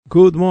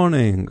Good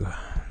morning.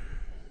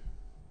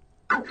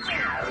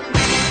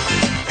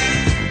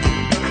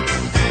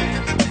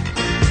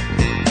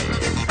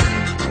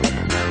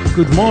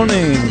 Good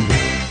morning.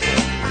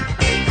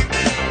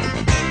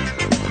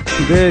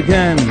 Today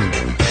again,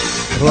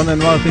 Ron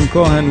and Martin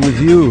Cohen with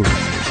you,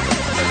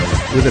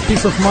 with a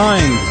peace of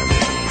mind.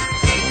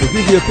 To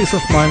give you a piece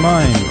of my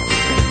mind.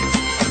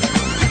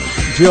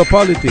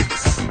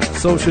 Geopolitics,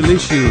 social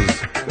issues,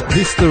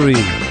 history,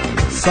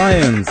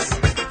 science,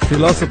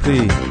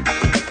 philosophy,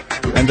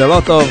 and a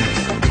lot of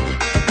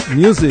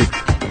music.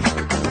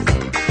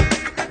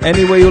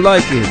 Any way you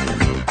like it.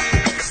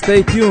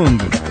 Stay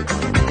tuned.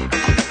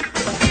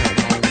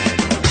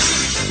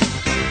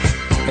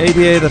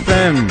 88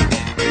 FM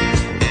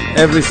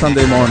every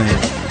Sunday morning.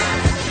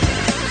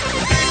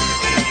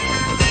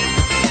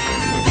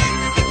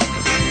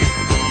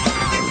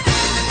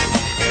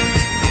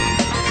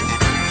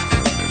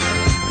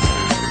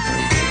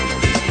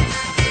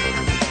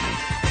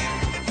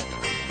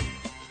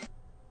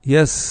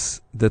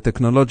 Yes, the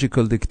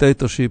technological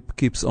dictatorship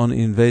keeps on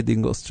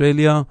invading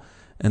Australia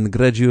and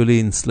gradually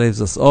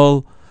enslaves us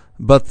all,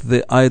 but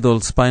the idle,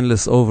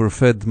 spineless,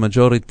 overfed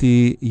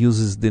majority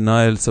uses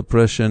denial,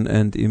 suppression,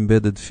 and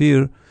embedded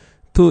fear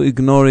to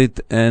ignore it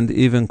and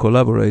even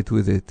collaborate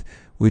with it,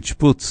 which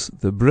puts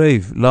the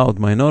brave, loud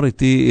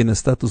minority in a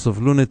status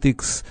of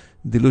lunatics,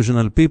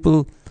 delusional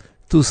people,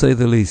 to say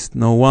the least.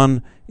 No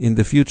one in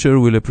the future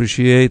will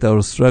appreciate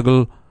our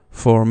struggle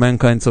for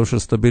mankind's social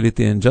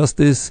stability and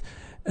justice,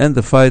 and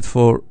the fight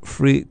for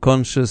free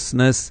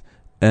consciousness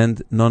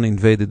and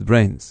non-invaded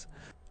brains.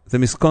 The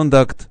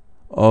misconduct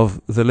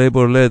of the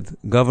labor-led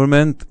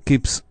government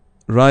keeps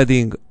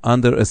riding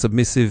under a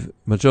submissive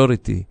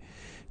majority.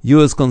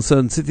 You as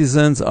concerned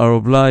citizens are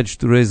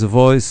obliged to raise a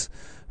voice,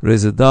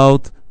 raise a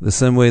doubt, the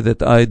same way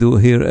that I do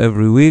here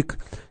every week,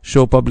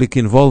 show public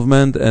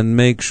involvement, and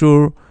make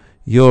sure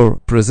your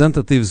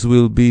representatives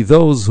will be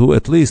those who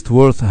at least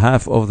worth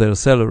half of their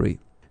salary.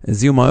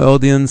 As you, my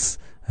audience,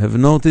 have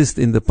noticed,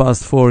 in the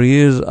past 4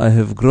 years I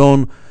have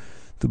grown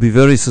to be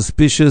very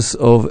suspicious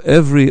of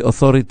every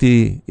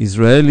authority,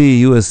 Israeli,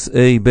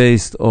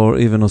 USA-based, or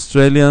even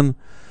Australian.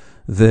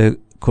 The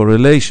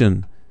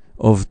correlation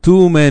of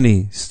too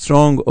many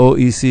strong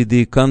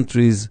OECD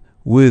countries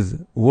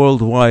with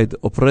worldwide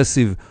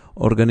oppressive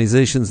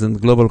organizations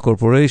and global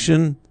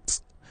corporation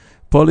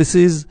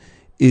policies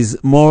is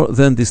more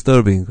than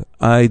disturbing.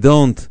 I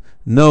don't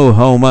know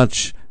how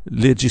much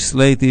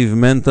legislative,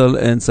 mental,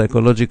 and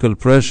psychological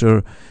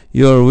pressure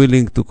you are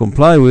willing to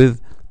comply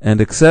with and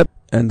accept,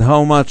 and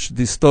how much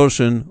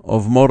distortion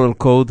of moral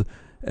code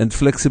and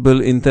flexible,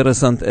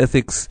 interessant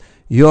ethics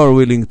you are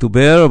willing to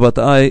bear, but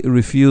I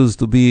refuse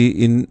to be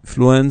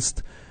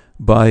influenced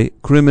by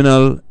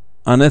criminal,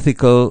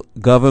 unethical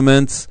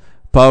governments,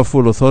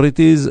 powerful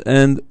authorities,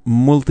 and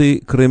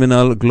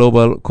multi-criminal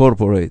global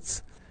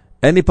corporates.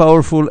 Any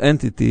powerful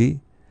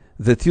entity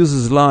that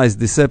uses lies,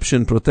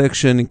 deception,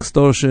 protection,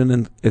 extortion,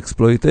 and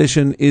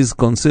exploitation is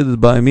considered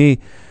by me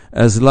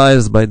as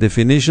liars by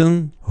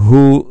definition,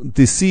 who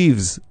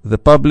deceives the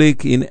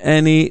public in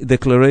any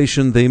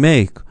declaration they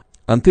make,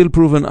 until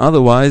proven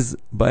otherwise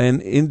by an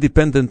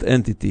independent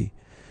entity.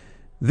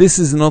 This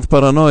is not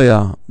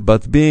paranoia,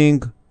 but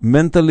being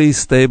mentally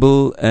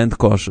stable and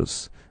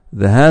cautious.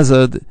 The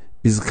hazard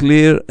is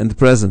clear and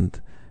present,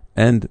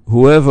 and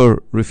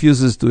whoever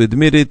refuses to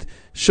admit it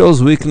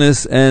shows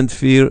weakness and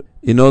fear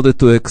in order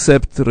to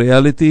accept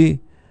reality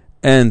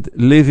and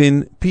live in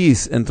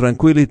peace and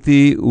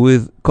tranquility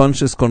with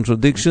conscious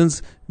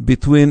contradictions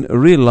between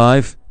real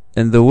life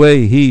and the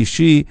way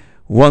she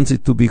wants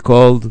it to be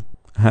called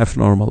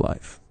half-normal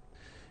life.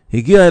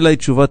 הגיעה אליי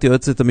תשובת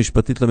יועצת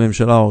המשפטית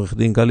לממשלה, עורך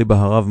דין גלי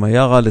בהרב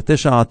מיירה,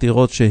 9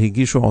 עתירות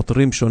שהגישו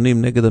עותרים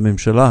שונים נגד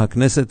הממשלה,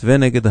 הכנסת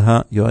ונגד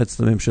היועצת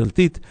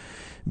הממשלתית,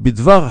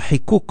 בדבר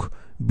חיקוק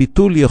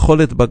ביטול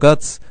יכולת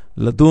בג"ץ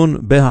לדון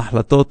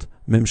בהחלטות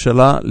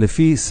ממשלה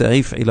לפי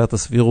סעיף עילת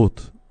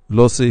הסבירות,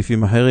 לא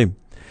סעיפים אחרים.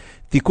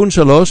 תיקון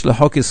 3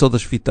 לחוק יסוד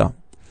השפיטה.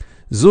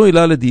 זו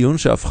עילה לדיון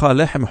שהפכה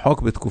לחם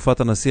חוק בתקופת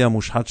הנשיא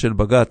המושחת של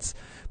בג"ץ,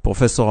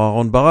 פרופסור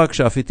אהרון ברק,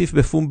 שאף הטיף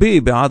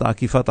בפומבי בעד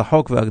עקיפת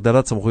החוק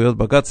והגדלת סמכויות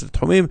בג"ץ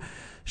לתחומים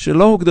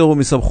שלא הוגדרו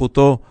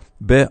מסמכותו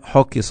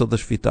בחוק יסוד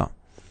השפיטה.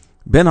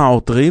 בין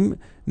העותרים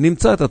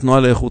נמצא את התנועה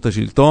לאיכות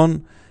השלטון,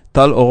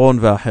 טל אורון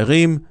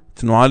ואחרים,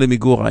 תנועה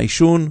למיגור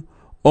העישון,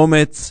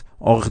 אומץ,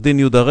 עורך דין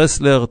יהודה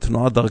רסלר,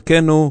 תנועת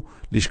דרכנו,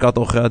 לשכת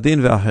עורכי הדין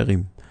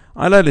ואחרים.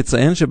 עליי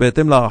לציין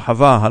שבהתאם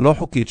להרחבה הלא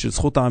חוקית של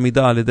זכות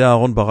העמידה על ידי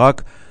אהרון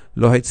ברק,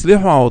 לא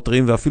הצליחו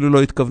העותרים ואפילו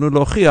לא התכוונו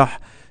להוכיח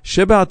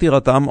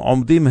שבעתירתם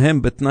עומדים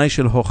הם בתנאי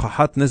של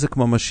הוכחת נזק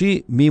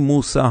ממשי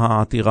ממושא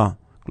העתירה.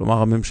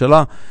 כלומר,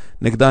 הממשלה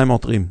נגדה הם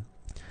עותרים.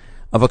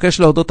 אבקש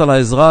להודות על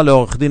העזרה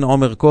לעורך דין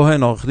עומר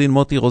כהן, עורך דין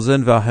מוטי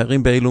רוזן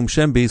ואחרים בעילום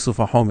שם באיסוף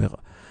החומר.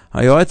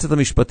 היועצת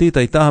המשפטית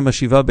הייתה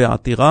המשיבה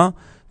בעתירה,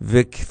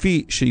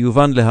 וכפי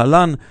שיובן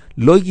להלן,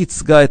 לא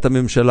ייצגה את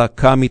הממשלה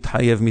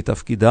כמתחייב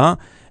מתפקידה,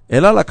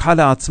 אלא לקחה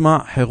לעצמה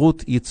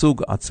חירות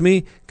ייצוג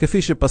עצמי,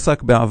 כפי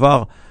שפסק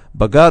בעבר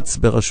בג"ץ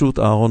בראשות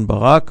אהרון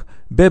ברק,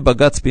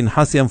 בבגץ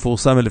פנחסי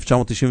המפורסם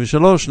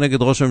 1993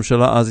 נגד ראש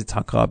הממשלה אז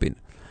יצחק רבין.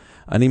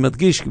 אני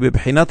מדגיש כי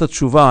בבחינת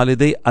התשובה על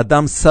ידי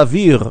אדם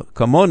סביר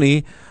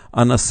כמוני,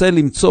 אנסה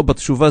למצוא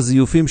בתשובה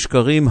זיופים,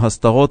 שקרים,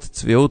 הסתרות,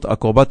 צביעות,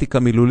 אקרובטיקה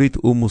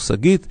מילולית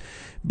ומושגית,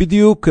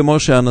 בדיוק כמו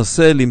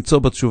שאנסה למצוא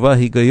בתשובה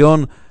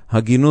היגיון,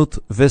 הגינות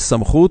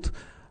וסמכות.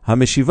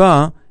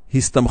 המשיבה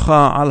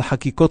הסתמכה על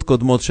חקיקות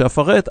קודמות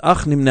שאפרט,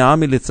 אך נמנעה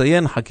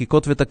מלציין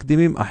חקיקות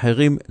ותקדימים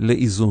אחרים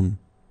לאיזון.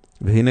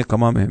 והנה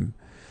כמה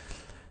מהם.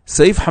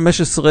 סעיף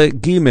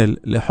 15ג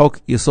לחוק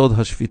יסוד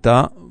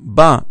השפיטה,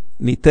 בה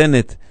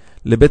ניתנת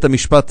לבית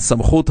המשפט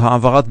סמכות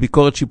העברת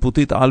ביקורת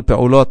שיפוטית על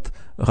פעולות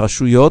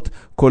רשויות,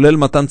 כולל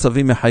מתן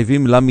צווים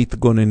מחייבים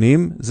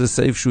למתגוננים. זה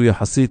סעיף שהוא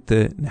יחסית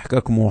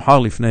נחקק מאוחר,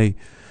 לפני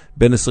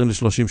בין 20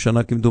 ל-30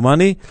 שנה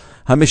כמדומני.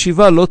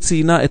 המשיבה לא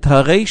ציינה את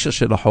הריישה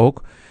של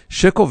החוק,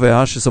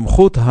 שקובע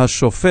שסמכות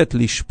השופט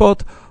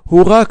לשפוט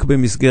הוא רק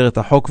במסגרת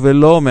החוק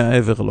ולא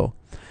מעבר לו.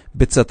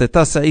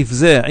 בצטטה סעיף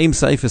זה עם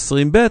סעיף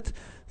 20ב,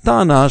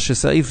 טענה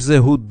שסעיף זה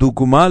הוא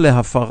דוגמה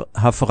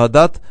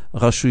להפרדת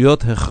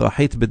רשויות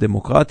הכרחית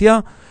בדמוקרטיה,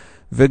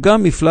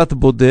 וגם מפלט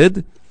בודד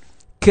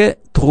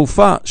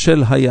כתרופה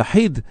של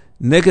היחיד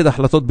נגד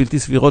החלטות בלתי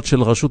סבירות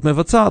של רשות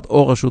מבצעת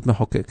או רשות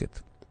מחוקקת.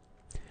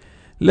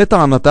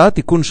 לטענתה,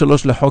 תיקון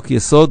 3 לחוק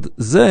יסוד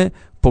זה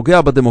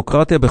פוגע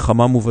בדמוקרטיה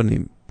בכמה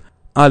מובנים.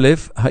 א',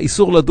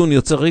 האיסור לדון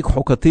יוצר ריק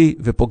חוקתי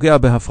ופוגע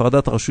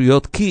בהפרדת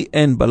רשויות כי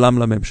אין בלם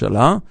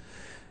לממשלה.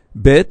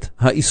 ב',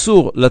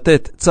 האיסור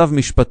לתת צו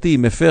משפטי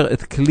מפר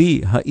את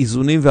כלי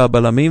האיזונים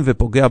והבלמים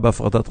ופוגע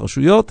בהפרדת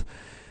רשויות.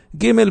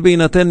 ג',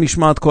 בהינתן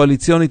משמעת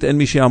קואליציונית אין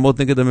מי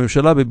שיעמוד נגד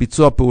הממשלה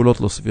בביצוע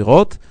פעולות לא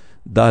סבירות.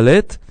 ד',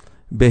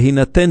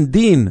 בהינתן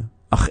דין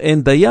אך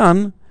אין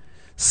דיין,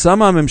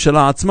 שמה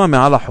הממשלה עצמה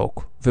מעל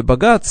החוק,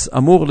 ובגץ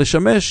אמור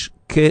לשמש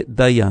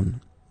כדיין.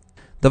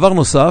 דבר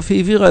נוסף, היא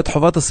העבירה את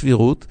חובת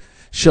הסבירות,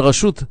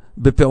 שרשות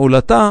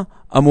בפעולתה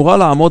אמורה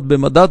לעמוד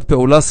במדד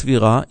פעולה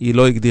סבירה, היא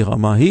לא הגדירה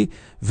מהי,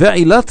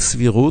 ועילת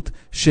סבירות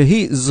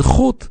שהיא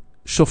זכות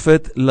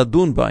שופט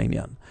לדון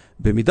בעניין,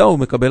 במידה הוא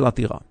מקבל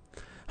עתירה.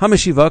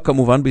 המשיבה,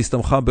 כמובן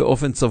בהסתמכה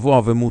באופן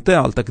צבוע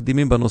ומוטע על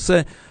תקדימים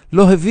בנושא,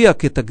 לא הביאה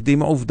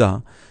כתקדים עובדה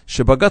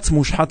שבגץ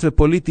מושחת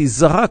ופוליטי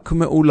זרק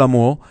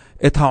מעולמו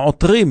את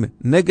העותרים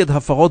נגד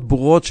הפרות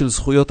ברורות של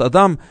זכויות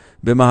אדם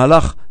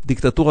במהלך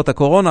דיקטטורת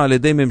הקורונה על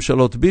ידי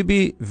ממשלות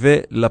ביבי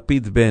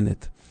ולפיד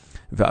בנט.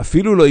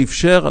 ואפילו לא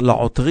אפשר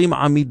לעותרים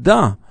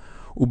עמידה,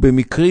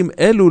 ובמקרים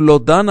אלו לא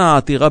דנה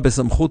העתירה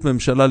בסמכות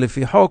ממשלה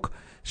לפי חוק,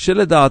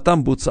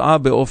 שלדעתם בוצעה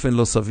באופן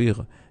לא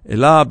סביר,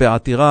 אלא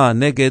בעתירה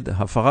נגד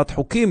הפרת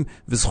חוקים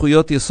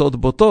וזכויות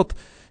יסוד בוטות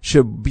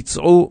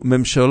שביצעו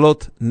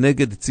ממשלות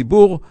נגד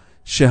ציבור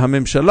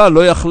שהממשלה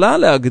לא יכלה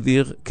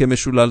להגדיר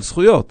כמשולל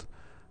זכויות.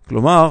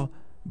 כלומר,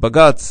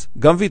 בגץ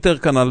גם ויתר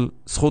כאן על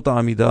זכות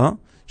העמידה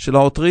של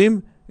העותרים,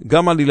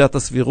 גם על עילת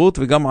הסבירות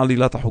וגם על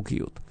עילת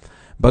החוקיות.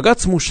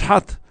 בגץ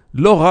מושחת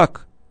לא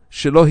רק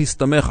שלא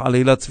הסתמך על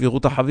עילת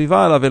סבירות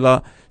החביבה עליו, אלא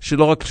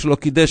שלא רק שלא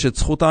קידש את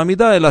זכות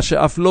העמידה, אלא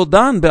שאף לא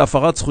דן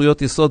בהפרת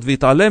זכויות יסוד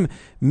והתעלם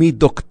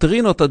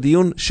מדוקטרינות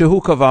הדיון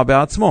שהוא קבע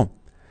בעצמו.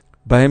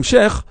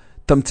 בהמשך,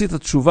 תמצית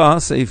התשובה,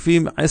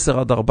 סעיפים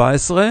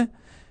 10-14,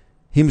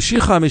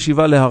 המשיכה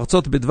המשיבה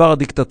להרצות בדבר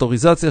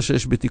הדיקטטוריזציה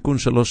שיש בתיקון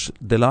 3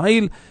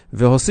 דלעיל,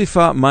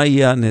 והוסיפה מה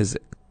יהיה הנזק.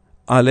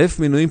 א',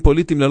 מינויים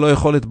פוליטיים ללא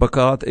יכולת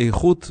בקרת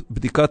איכות,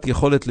 בדיקת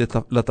יכולת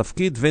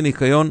לתפקיד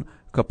וניקיון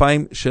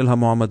כפיים של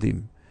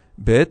המועמדים.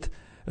 ב',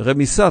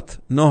 רמיסת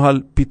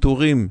נוהל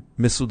פיטורים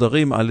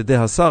מסודרים על ידי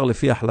השר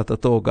לפי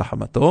החלטתו או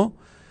גחמתו.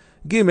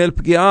 ג',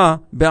 פגיעה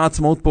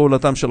בעצמאות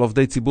פעולתם של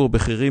עובדי ציבור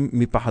בכירים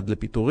מפחד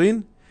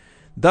לפיטורין.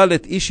 ד',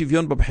 אי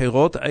שוויון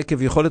בבחירות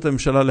עקב יכולת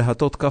הממשלה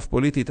להטות כף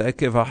פוליטית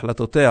עקב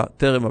החלטותיה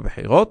טרם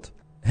הבחירות.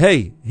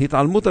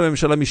 התעלמות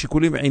הממשלה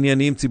משיקולים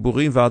ענייניים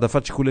ציבוריים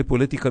והעדפת שיקולי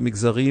פוליטיקה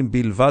מגזריים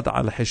בלבד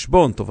על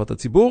חשבון טובת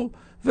הציבור.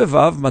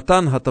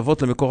 מתן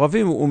הטבות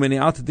למקורבים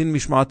ומניעת דין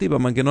משמעתי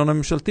במנגנון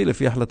הממשלתי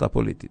לפי החלטה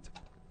פוליטית.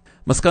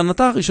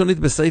 מסקנתה הראשונית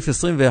בסעיף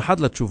 21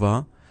 לתשובה,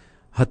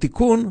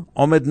 התיקון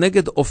עומד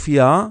נגד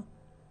אופייה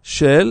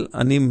של,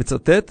 אני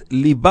מצטט,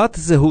 ליבת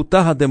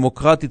זהותה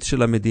הדמוקרטית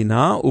של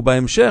המדינה,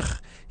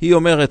 ובהמשך היא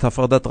אומרת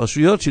הפרדת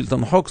רשויות,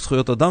 שלטון חוק,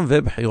 זכויות אדם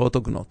ובחירות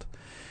הוגנות.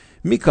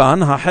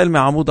 מכאן, החל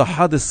מעמוד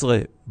 11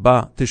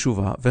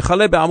 בתשובה,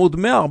 וחלה בעמוד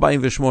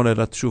 148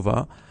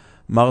 לתשובה,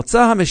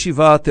 מרצה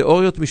המשיבה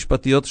תיאוריות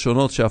משפטיות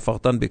שונות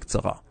שאפרטן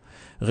בקצרה.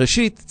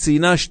 ראשית,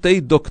 ציינה שתי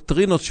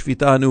דוקטרינות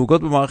שפיטה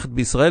הנהוגות במערכת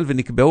בישראל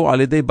ונקבעו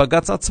על ידי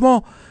בגץ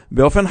עצמו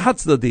באופן חד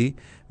צדדי,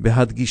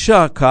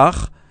 בהדגישה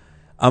כך,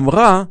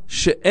 אמרה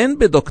שאין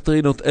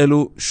בדוקטרינות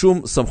אלו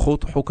שום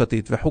סמכות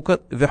חוקתית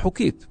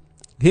וחוקית.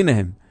 הנה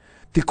הם.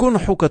 תיקון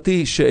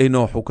חוקתי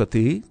שאינו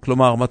חוקתי,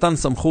 כלומר מתן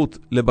סמכות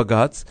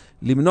לבגץ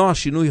למנוע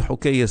שינוי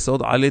חוקי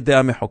יסוד על ידי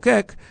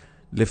המחוקק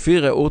לפי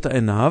ראות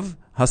עיניו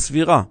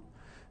הסבירה.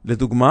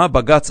 לדוגמה,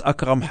 בגץ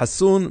אכרם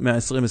חסון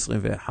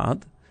מ-2021,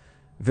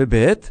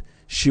 וב'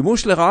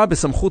 שימוש לרעה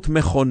בסמכות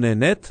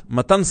מכוננת,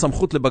 מתן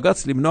סמכות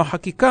לבגץ למנוע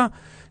חקיקה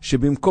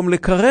שבמקום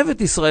לקרב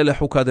את ישראל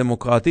לחוקה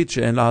דמוקרטית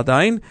שאין לה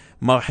עדיין,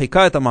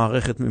 מרחיקה את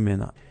המערכת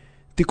ממנה.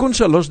 תיקון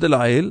 3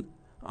 דלעיל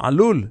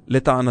עלול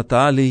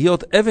לטענתה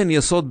להיות אבן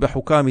יסוד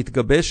בחוקה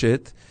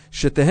המתגבשת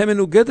שתהא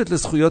מנוגדת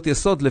לזכויות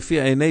יסוד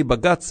לפי עיני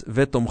בגץ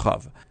ותומכיו.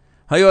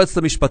 היועצת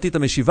המשפטית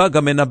המשיבה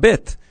גם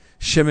מנבט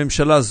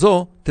שממשלה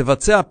זו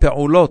תבצע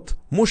פעולות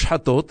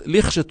מושחתות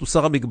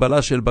לכשתוסר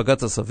המגבלה של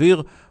בגץ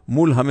הסביר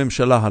מול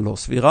הממשלה הלא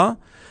סבירה.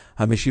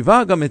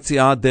 המשיבה גם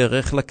מציעה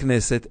דרך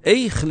לכנסת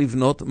איך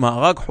לבנות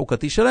מארג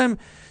חוקתי שלם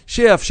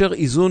שיאפשר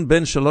איזון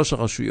בין 3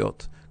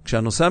 הרשויות,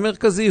 כשהנושא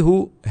המרכזי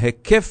הוא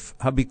היקף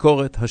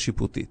הביקורת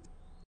השיפוטית.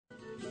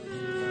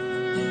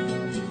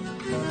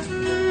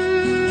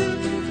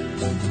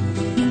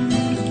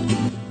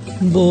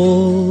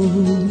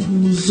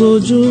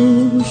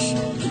 Bozojos,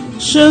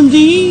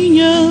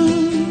 Xandinha,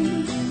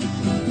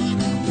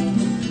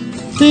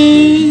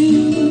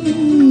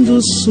 tem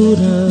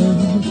doçura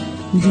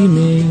de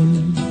mel,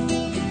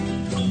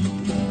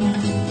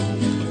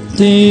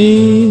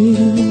 tem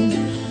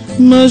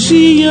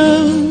magia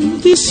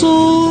de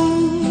som,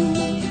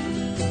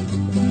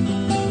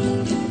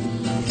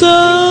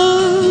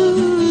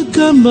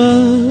 Tacamba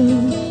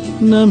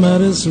na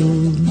mar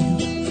azul.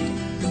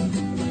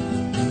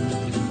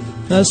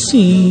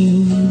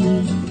 Assim,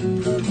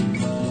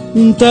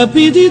 tá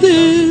pedido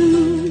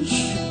Deus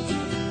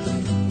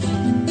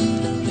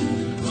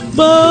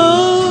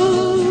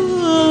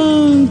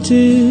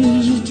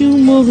antes de eu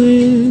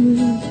morrer,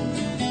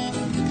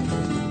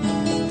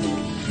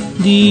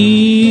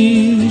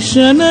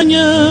 deixa na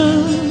minha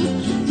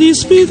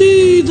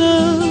despedida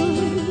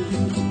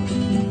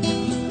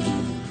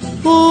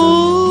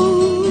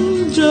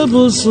onde a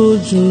bolsa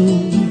de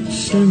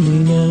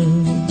Xandinha.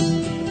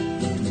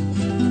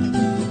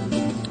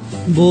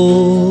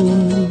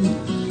 Bozojos,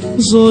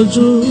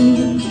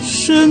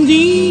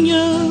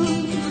 Xandinha,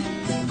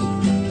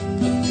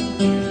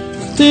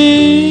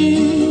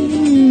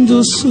 tem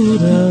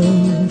doçura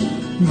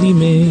de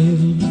mel,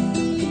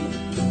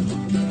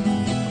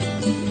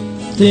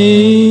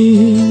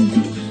 tem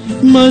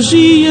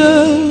magia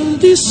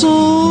de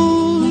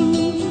som,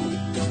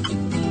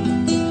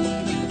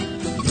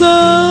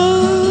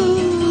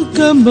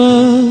 Tacamba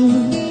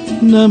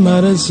na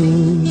mar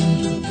azul.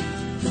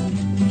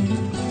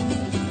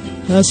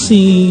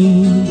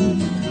 Assim,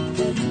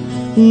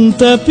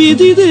 tá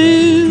pedido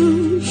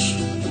Deus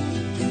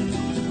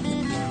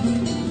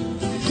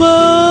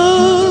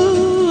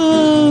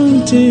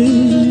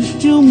antes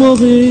de eu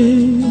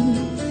morrer,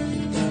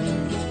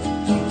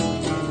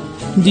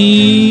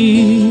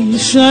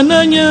 deixa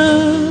na minha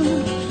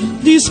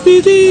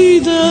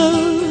despedida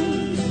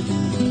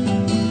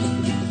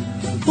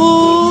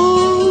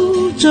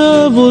onde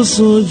a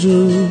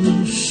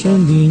Bozojos,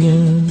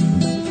 Xandinha.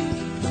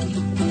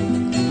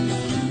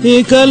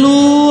 E que a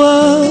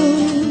lua,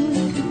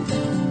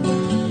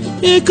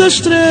 e que a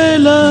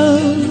estrela,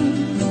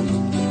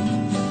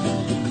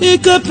 e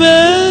que a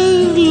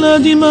perla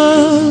de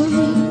mar,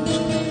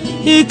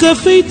 e que a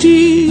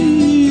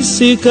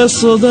feitiço, e que a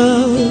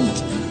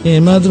saudade é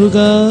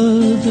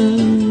madrugada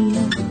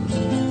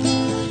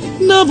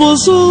na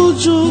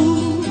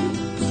Bozojos.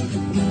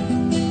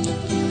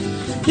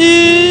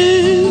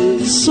 E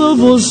só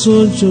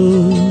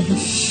Bozojos,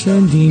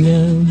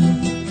 Xandinha.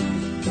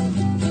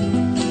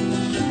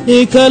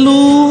 E que a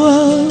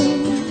lua,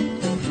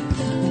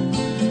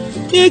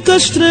 e que a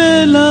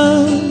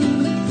estrela,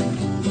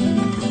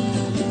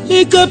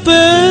 e que a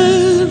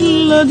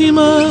perla de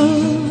mar,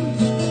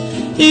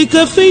 e que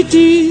a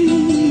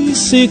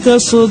feitiço, e que a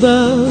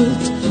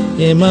saudade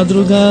é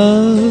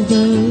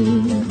madrugada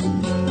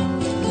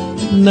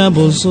na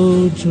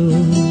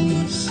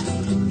Bozojos.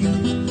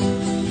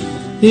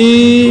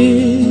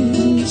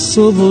 E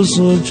só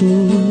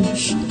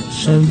Bozojos,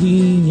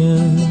 Xandinha.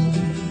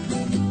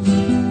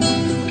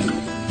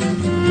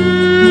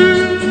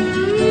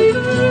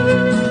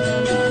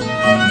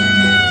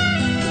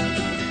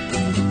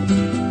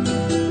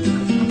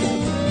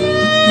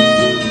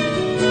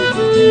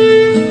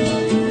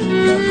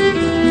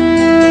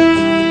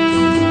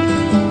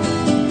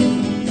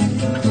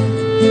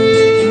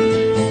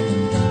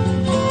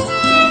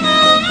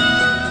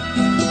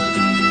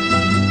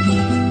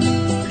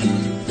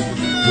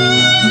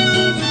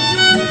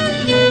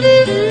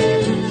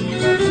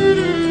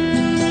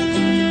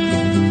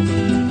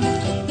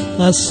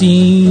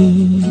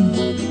 Assim,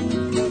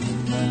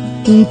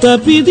 tá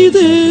pedido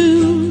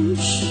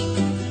Deus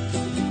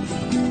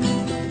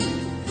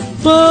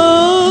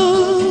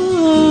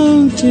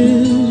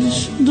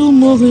antes de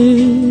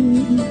morrer,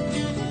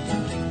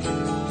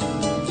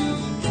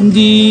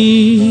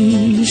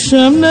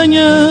 deixa-me na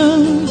minha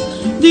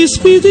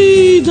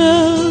despedida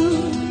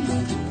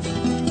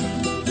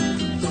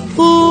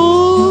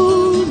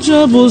onde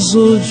a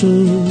Bozojos,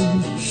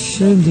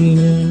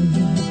 Xandinha.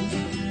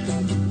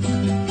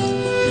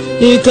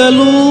 E que a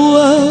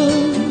lua,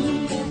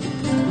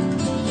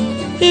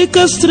 e que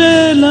a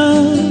estrela,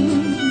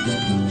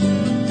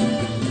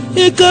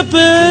 e que a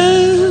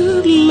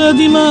perla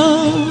de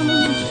mar,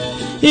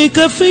 e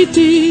que a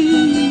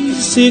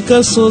feitiço, e que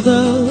a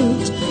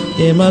saudade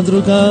é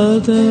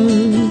madrugada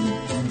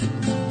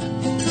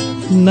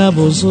na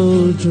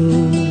Bozojos.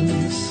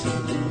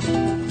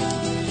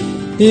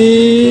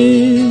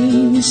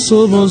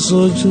 Somos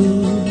hoje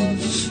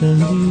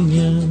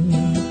Xandinha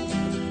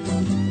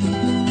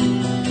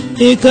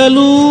e com a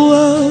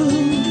lua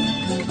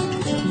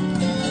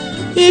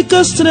e com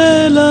a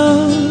estrela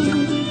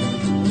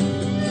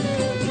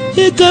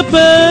e com a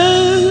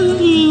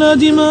perla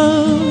de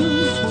mar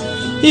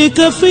e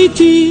com a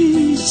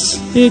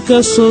feitiço e com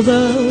a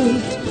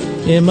saudade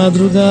e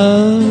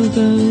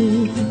madrugada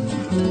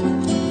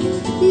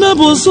na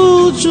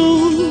bozojo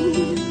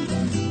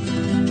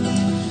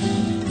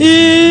e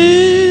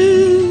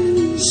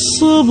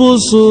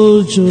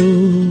sobozojo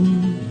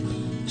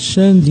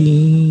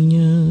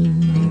Xandinha.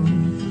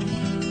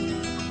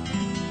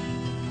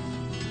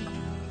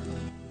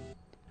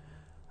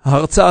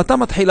 הרצאתה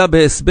מתחילה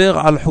בהסבר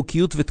על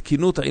חוקיות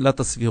ותקינות עילת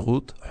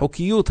הסבירות,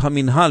 חוקיות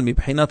המנהל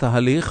מבחינת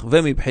ההליך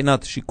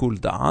ומבחינת שיקול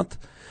דעת.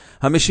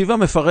 המשיבה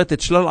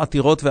מפרטת שלל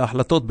עתירות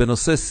והחלטות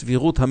בנושא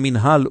סבירות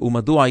המנהל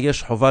ומדוע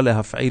יש חובה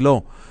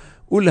להפעילו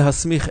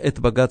ולהסמיך את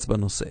בג"ץ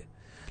בנושא.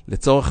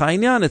 לצורך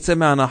העניין נצא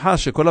מההנחה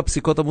שכל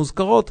הפסיקות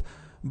המוזכרות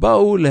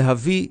באו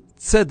להביא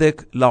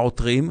צדק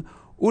לעותרים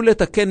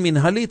ולתקן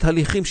מנהלית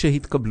הליכים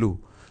שהתקבלו.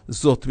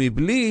 זאת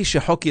מבלי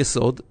שחוק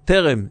יסוד,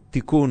 טרם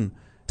תיקון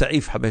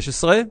סעיף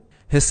 15,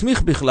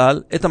 הסמיך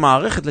בכלל את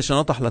המערכת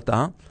לשנות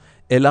החלטה,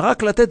 אלא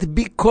רק לתת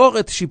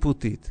ביקורת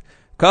שיפוטית.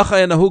 כך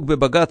היה נהוג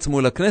בבג"ץ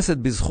מול הכנסת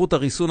בזכות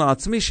הריסון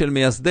העצמי של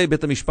מייסדי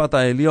בית המשפט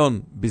העליון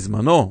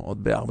בזמנו, עוד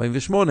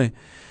ב-48,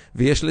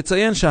 ויש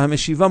לציין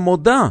שהמשיבה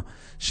מודה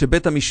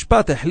שבית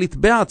המשפט החליט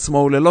בעצמו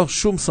וללא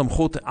שום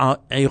סמכות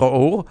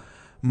ערעור,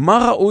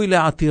 מה ראוי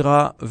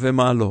לעתירה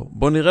ומה לא.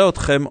 בואו נראה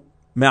אתכם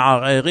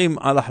מערערים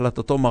על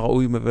החלטתו מה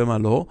ראוי ומה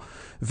לא,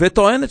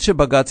 וטוענת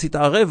שבג"ץ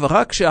התערב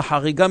רק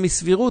כשהחריגה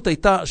מסבירות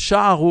הייתה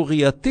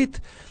שערורייתית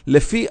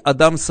לפי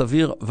אדם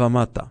סביר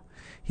ומטה.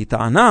 היא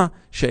טענה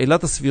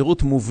שעילת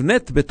הסבירות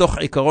מובנית בתוך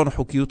עיקרון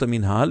חוקיות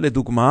המנהל.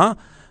 לדוגמה,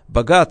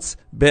 בג"ץ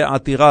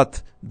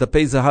בעתירת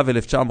דפי זהב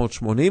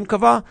 1980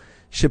 קבע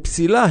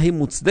שפסילה היא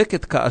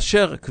מוצדקת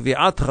כאשר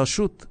קביעת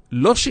רשות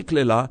לא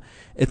שקללה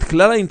את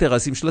כלל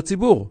האינטרסים של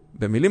הציבור.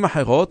 במילים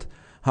אחרות,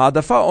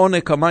 העדפה או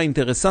נקמה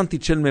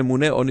אינטרסנטית של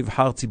ממונה או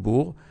נבחר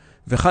ציבור,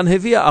 וכאן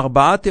הביאה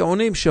 4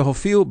 טיעונים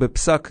שהופיעו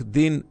בפסק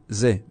דין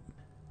זה.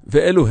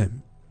 ואלו הם: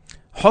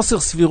 חוסר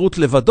סבירות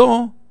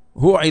לבדו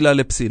הוא עילה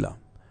לפסילה.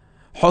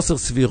 חוסר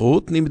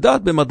סבירות נמדד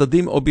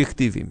במדדים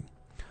אובייקטיביים.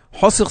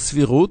 חוסר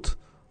סבירות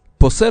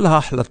פוסל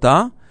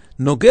ההחלטה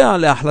נוגע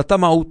להחלטה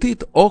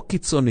מהותית או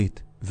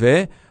קיצונית.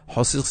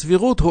 וחוסר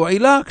סבירות הוא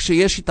עילה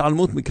כשיש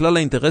התעלמות מכלל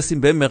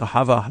האינטרסים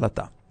במרחב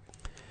ההחלטה.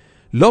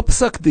 לא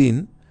פסק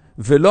דין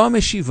ולא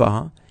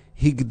המשיבה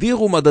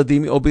הגדירו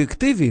מדדים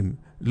אובייקטיביים,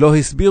 לא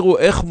הסבירו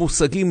איך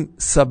מושגים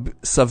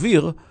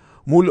סביר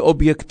מול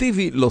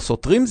אובייקטיבי לא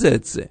סותרים זה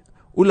את זה.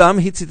 אולם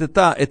היא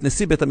ציטטה את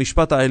נשיא בית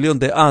המשפט העליון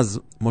דאז,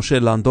 משה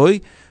לנדוי,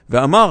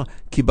 ואמר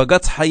כי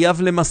בג"ץ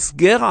חייב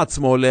למסגר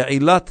עצמו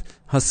לעילת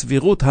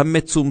הסבירות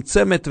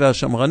המצומצמת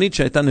והשמרנית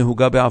שהייתה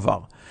נהוגה בעבר.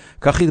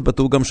 כך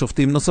התבטאו גם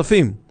שופטים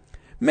נוספים.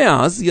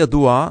 מאז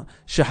ידוע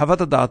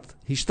שחוות הדעת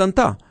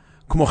השתנתה.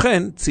 כמו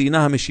כן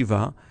ציינה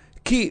המשיבה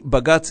כי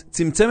בג"ץ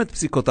צמצם את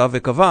פסיקותיו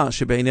וקבע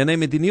שבענייני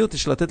מדיניות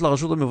יש לתת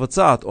לרשות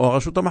המבצעת או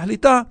הרשות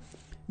המחליטה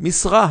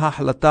משרה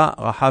החלטה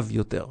רחב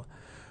יותר.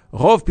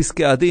 רוב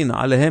פסקי הדין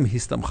עליהם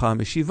הסתמכה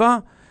המשיבה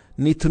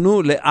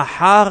ניתנו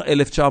לאחר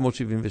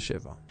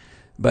 1977.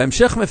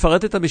 בהמשך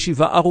מפרטת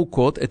המשיבה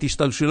ארוכות את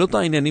השתלשלות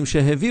העניינים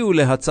שהביאו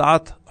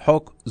להצעת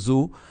חוק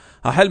זו,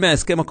 החל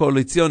מההסכם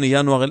הקואליציוני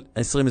ינואר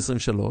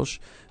 2023,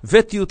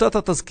 וטיוטת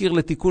התזכיר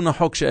לתיקון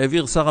החוק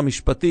שהעביר שר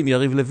המשפטים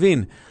יריב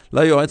לוין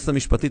ליועצת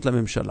המשפטית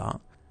לממשלה.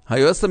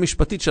 היועצת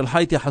המשפטית שלחה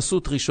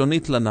התייחסות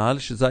ראשונית לנעל,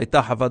 שזו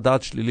הייתה חוות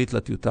דעת שלילית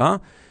לטיוטה,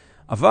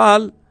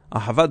 אבל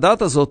החוות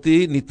דעת הזאת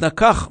ניתנה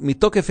כך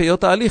מתוקף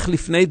היות ההליך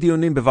לפני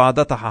דיונים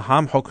בוועדת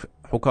החכם,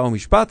 חוקה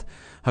ומשפט,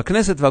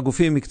 הכנסת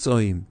והגופים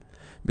המקצועיים.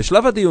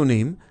 בשלב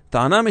הדיונים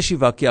טענה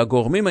המשיבה כי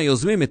הגורמים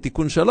היוזמים את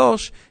תיקון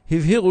 3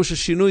 הבהירו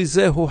ששינוי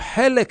זה הוא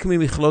חלק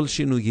ממכלול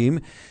שינויים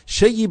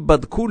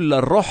שיבדקו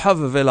לרוחב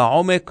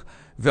ולעומק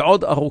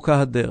ועוד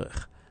ארוכה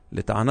הדרך.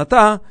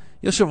 לטענתה,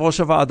 יושב ראש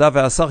הוועדה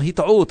והשר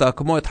הטעו אותה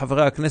כמו את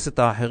חברי הכנסת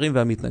האחרים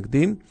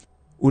והמתנגדים,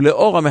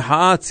 ולאור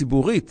המחאה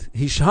הציבורית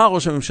השהה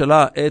ראש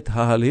הממשלה את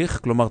ההליך,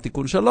 כלומר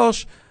תיקון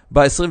 3,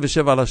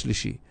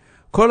 ב-27/3.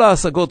 כל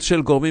ההשגות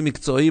של גורמים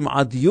מקצועיים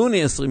עד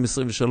יוני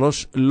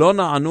 2023 לא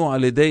נענו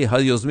על ידי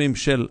היוזמים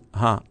של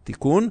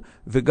התיקון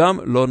וגם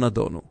לא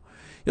נדונו.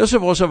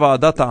 יושב ראש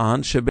הוועדה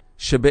טען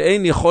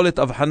שבאין יכולת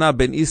הבחנה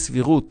בין אי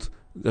סבירות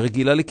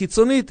רגילה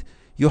לקיצונית,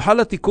 יוכל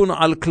התיקון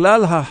על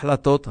כלל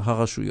ההחלטות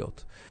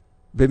הרשויות.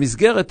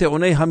 במסגרת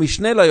טיעוני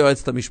המשנה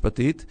ליועצת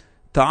המשפטית,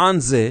 טען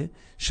זה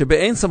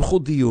שבאין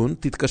סמכות דיון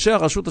תתקשה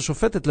הרשות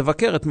השופטת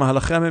לבקר את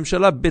מהלכי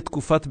הממשלה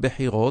בתקופת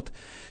בחירות,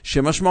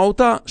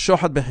 שמשמעותה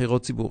שוחד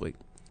בחירות ציבורי.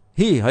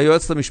 היא,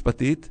 היועצת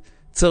המשפטית,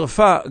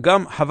 צרפה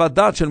גם חוות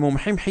דעת של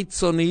מומחים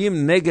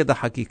חיצוניים נגד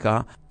החקיקה,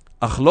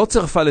 אך לא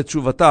צרפה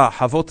לתשובתה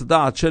חוות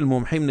דעת של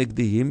מומחים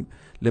נגדיים,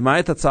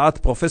 למעט הצעת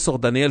פרופסור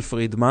דניאל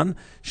פרידמן,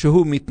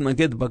 שהוא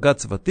מתנגד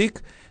בג"ץ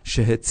ותיק,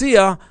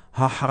 שהציע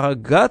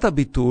החרגת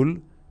הביטול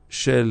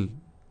של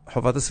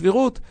חובת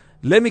הסבירות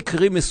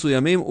למקרים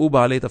מסוימים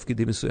ובעלי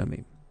תפקידים מסוימים.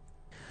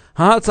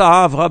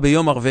 ההצעה עברה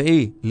ביום 4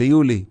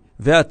 ליולי,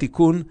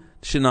 והתיקון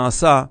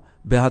שנעשה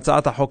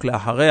בהצעת החוק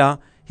לאחריה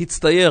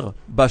הצטייר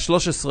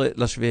ב-13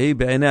 לשביעי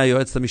בעיני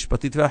היועצת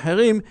המשפטית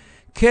ואחרים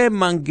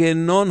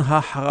כמנגנון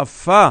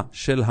החרפה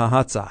של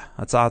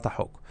הצעת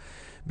החוק.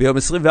 ביום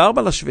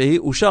 24 לשביעי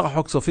אושר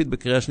החוק סופית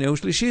בקריאה שנייה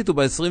ושלישית,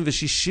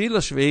 וב-26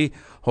 לשביעי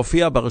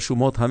הופיע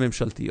ברשומות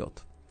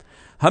הממשלתיות.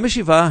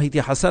 המשיבה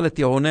התייחסה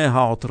לטיעוני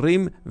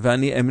העותרים,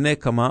 ואני אמנה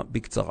כמה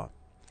בקצרה.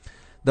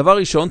 דבר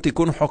ראשון,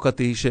 תיקון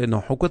חוקתי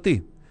שאינו חוקתי.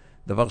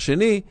 דבר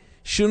שני,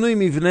 שינוי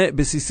מבנה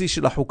בסיסי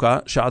של החוקה,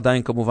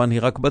 שעדיין כמובן היא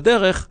רק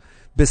בדרך,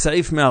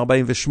 בסעיף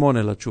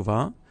 148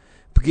 לתשובה.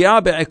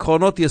 פגיעה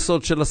בעקרונות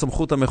יסוד של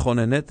הסמכות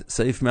המכוננת,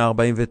 סעיף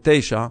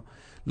 149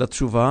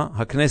 לתשובה.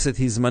 הכנסת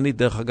היא זמנית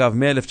דרך אגב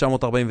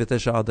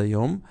מ-1949 עד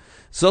היום.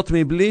 זאת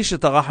מבלי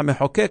שטרח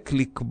המחוקק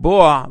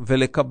לקבוע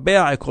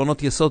ולקבע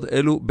עקרונות יסוד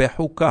אלו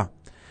בחוקה.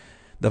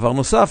 דבר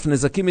נוסף,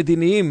 נזקים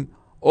מדיניים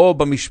או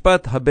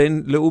במשפט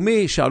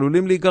הבינלאומי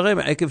שעלולים להיגרם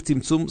עקב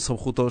צמצום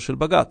סמכותו של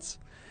בג"ץ.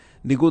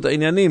 ניגוד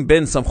העניינים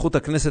בין סמכות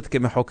הכנסת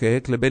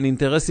כמחוקק לבין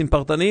אינטרסים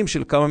פרטניים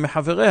של כמה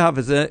מחבריה,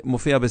 וזה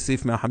מופיע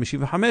בסעיף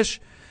 155,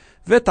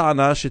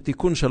 וטענה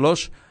שתיקון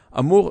 3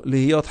 אמור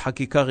להיות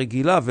חקיקה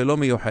רגילה ולא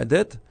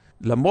מיוחדת,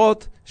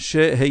 למרות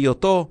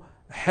שהיותו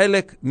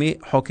חלק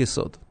מחוק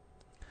יסוד.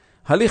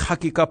 הליך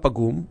חקיקה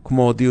פגום,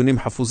 כמו דיונים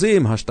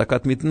חפוזים,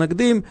 השתקת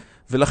מתנגדים,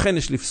 ולכן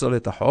יש לפסול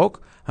את החוק.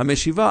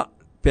 המשיבה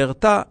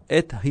פרטה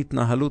את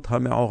התנהלות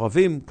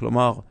המעורבים,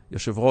 כלומר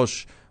יושב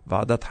ראש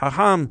ועדת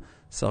חכם,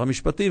 שר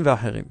המשפטים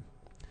ואחרים.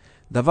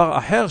 דבר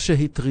אחר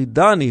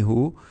שהטרידני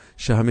הוא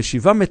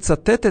שהמשיבה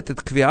מצטטת את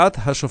קביעת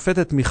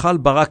השופטת מיכל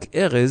ברק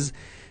ארז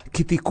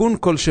כי תיקון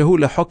כלשהו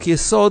לחוק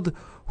יסוד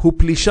הוא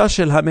פלישה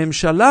של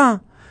הממשלה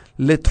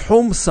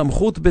לתחום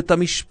סמכות בית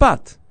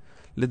המשפט.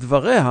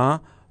 לדבריה,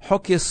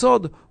 חוק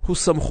יסוד הוא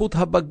סמכות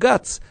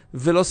הבג"ץ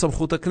ולא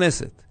סמכות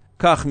הכנסת.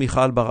 כך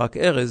מיכל ברק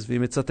ארז, והיא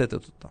מצטטת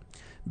אותה.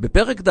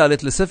 בפרק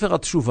ד' לספר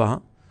התשובה,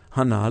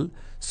 הנ"ל,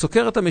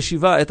 סוקרת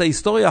המשיבה את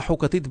ההיסטוריה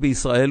החוקתית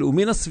בישראל,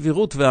 ומן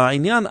הסבירות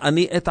והעניין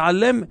אני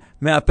אתעלם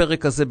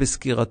מהפרק הזה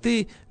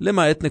בסקירתי,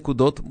 למעט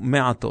נקודות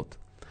מעטות.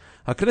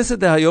 הכנסת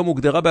דהיום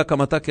הוגדרה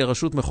בהקמתה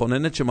כרשות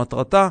מכוננת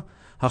שמטרתה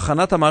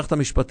הכנת המערכת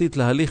המשפטית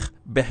להליך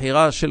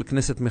בחירה של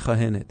כנסת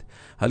מכהנת.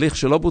 הליך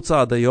שלא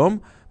בוצע עד היום,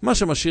 מה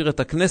שמשאיר את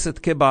הכנסת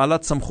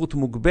כבעלת סמכות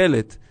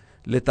מוגבלת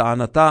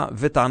לטענתה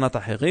וטענת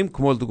אחרים,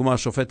 כמו לדוגמה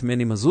השופט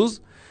מני מזוז,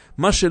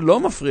 מה שלא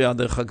מפריע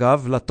דרך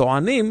אגב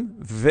לטוענים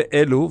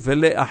ואלו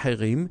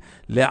ולאחרים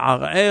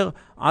לערער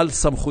על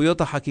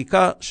סמכויות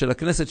החקיקה של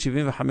הכנסת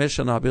 75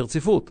 שנה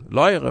ברציפות.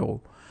 לא הערערו.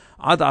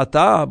 עד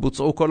עתה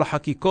בוצעו כל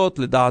החקיקות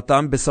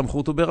לדעתם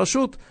בסמכות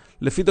וברשות,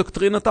 לפי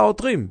דוקטרינת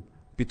העותרים.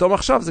 פתאום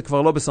עכשיו זה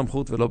כבר לא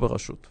בסמכות ולא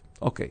ברשות.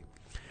 אוקיי.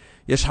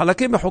 יש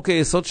חלקים בחוקי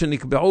יסוד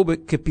שנקבעו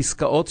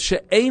כפסקאות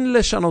שאין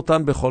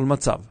לשנותן בכל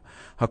מצב.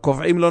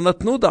 הקובעים לא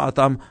נתנו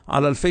דעתם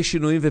על אלפי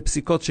שינויים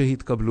ופסיקות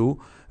שהתקבלו,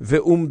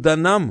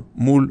 ועומדנם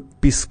מול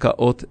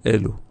פסקאות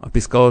אלו.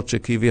 הפסקאות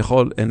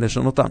שכביכול אין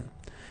לשנותן.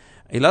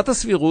 עילת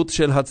הסבירות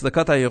של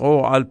הצדקת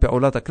הערעור על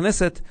פעולת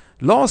הכנסת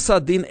לא עושה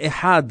דין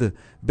אחד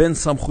בין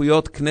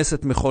סמכויות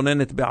כנסת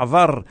מכוננת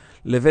בעבר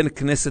לבין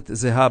כנסת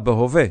זהה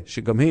בהווה,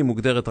 שגם היא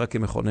מוגדרת רק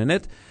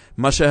כמכוננת.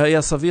 מה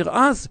שהיה סביר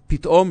אז,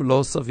 פתאום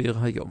לא סביר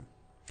היום.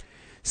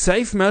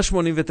 סעיף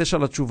 189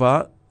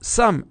 לתשובה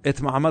שם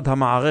את מעמד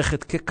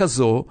המערכת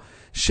ככזו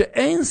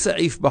שאין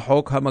סעיף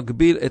בחוק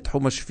המגביל את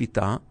תחום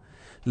השפיטה,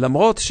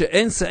 למרות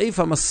שאין סעיף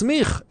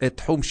המסמיך את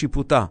תחום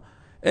שיפוטה.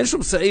 אין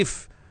שום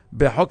סעיף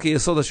בחוק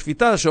יסוד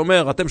השפיטה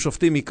שאומר אתם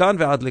שופטים מכאן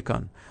ועד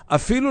לכאן.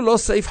 אפילו לא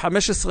סעיף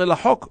 15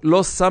 לחוק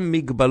לא שם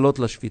מגבלות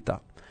לשפיטה.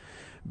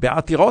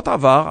 בעתירות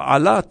עבר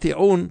עלה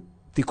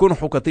תיקון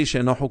חוקתי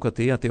שאינו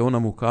חוקתי, הטיעון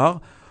המוכר,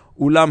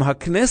 אולם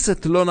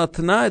הכנסת לא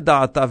נתנה את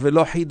דעתה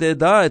ולא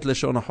חידדה את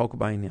לשון החוק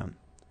בעניין.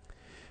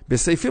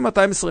 בסעיפים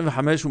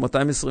 225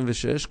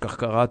 ו-226, כך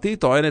קראתי,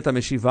 טוענת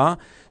המשיבה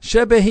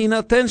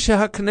שבהינתן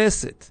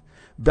שהכנסת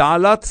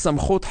בעלת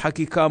סמכות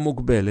חקיקה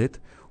מוגבלת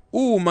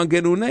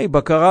ומנגנוני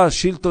בקרה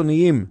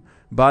שלטוניים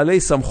בעלי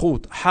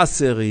סמכות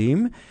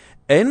חסרים,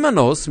 אין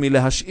מנוס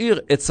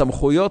מלהשאיר את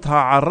סמכויות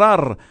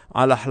הערר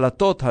על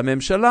החלטות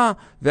הממשלה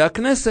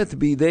והכנסת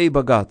בידי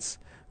בג"ץ,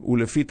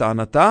 ולפי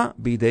טענתה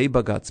בידי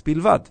בג"ץ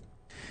בלבד.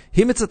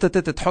 היא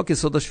מצטטת את חוק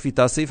יסוד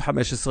השפיטה, סעיף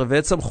 15,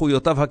 ואת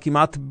סמכויותיו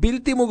הכמעט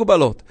בלתי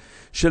מוגבלות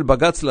של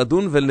בג"ץ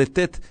לדון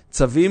ולתת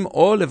צווים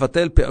או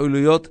לבטל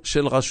פעילויות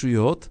של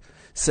רשויות.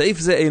 סעיף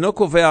זה אינו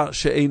קובע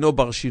שאינו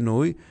בר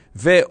שינוי,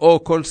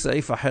 ואו כל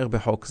סעיף אחר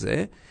בחוק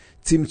זה.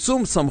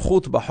 צמצום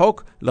סמכות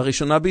בחוק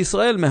לראשונה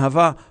בישראל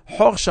מהווה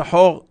חור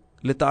שחור,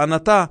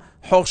 לטענתה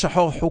חור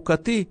שחור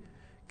חוקתי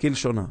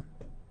כלשונה.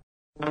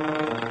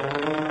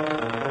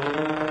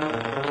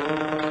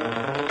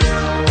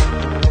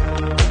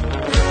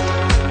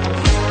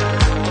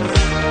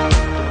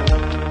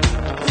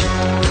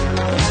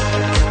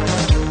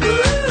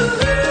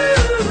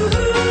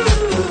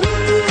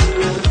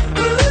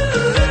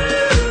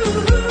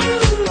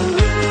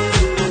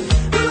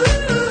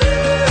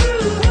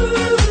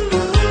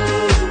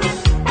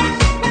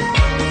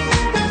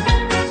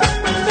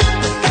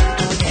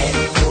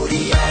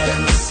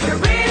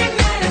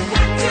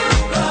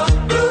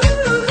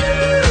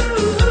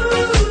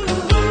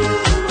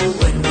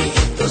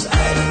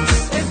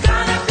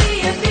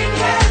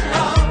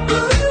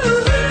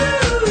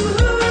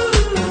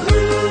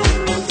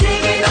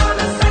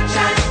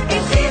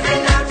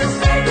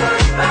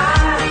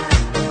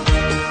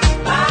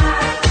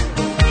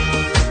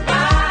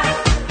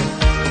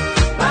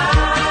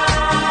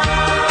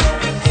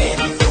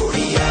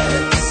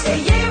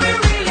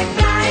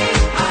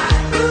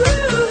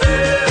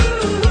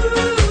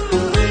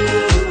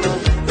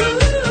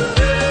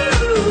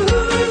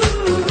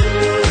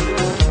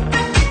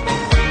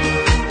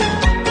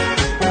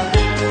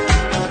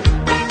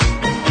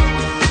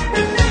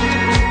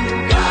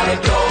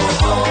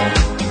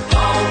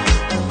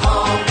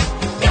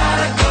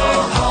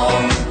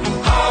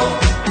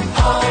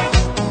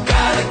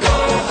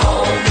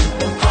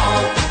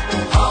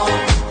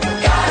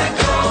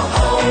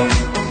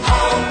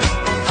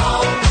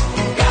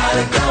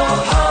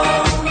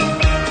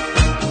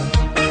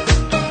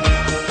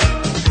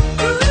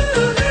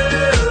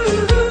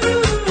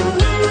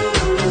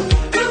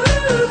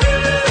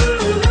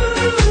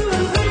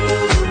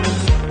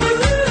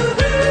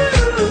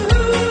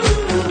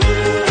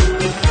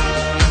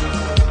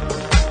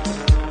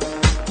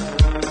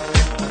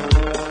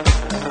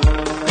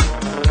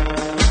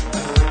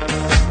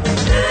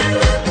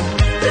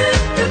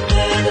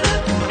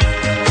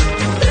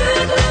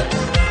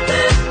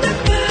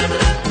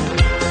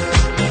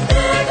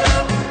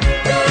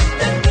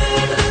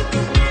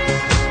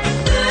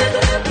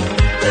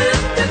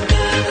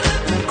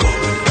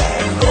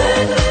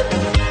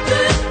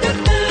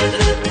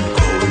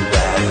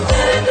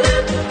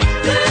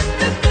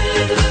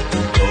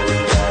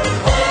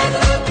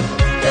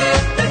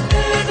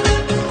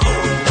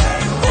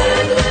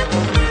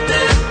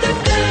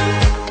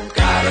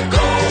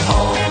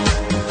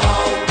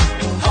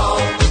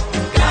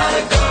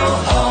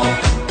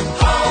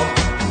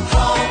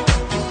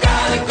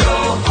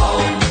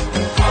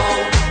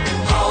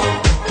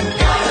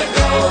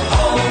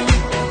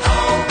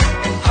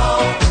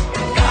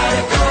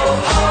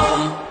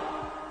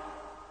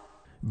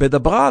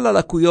 בדברה על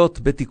הלקויות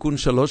בתיקון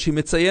 3 היא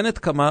מציינת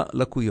כמה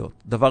לקויות.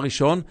 דבר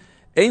ראשון,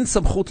 אין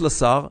סמכות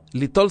לשר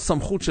ליטול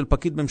סמכות של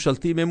פקיד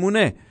ממשלתי ממונה.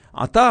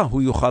 עתה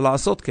הוא יוכל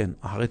לעשות כן,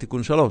 אחרי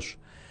תיקון 3.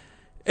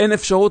 אין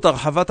אפשרות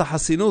הרחבת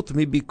החסינות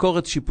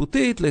מביקורת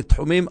שיפוטית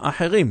לתחומים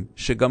אחרים,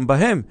 שגם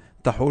בהם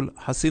תחול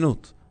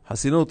חסינות.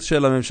 חסינות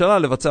של הממשלה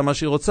לבצע מה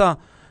שהיא רוצה,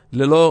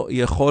 ללא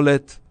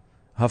יכולת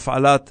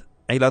הפעלת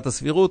עילת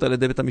הסבירות על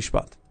ידי בית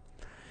המשפט.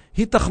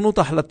 התכנות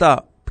החלטה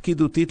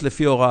פקידותית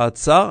לפי הוראת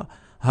שר,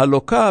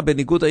 הלוקה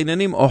בניגוד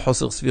העניינים או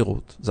חוסר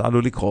סבירות. זה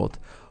עלול לקרות.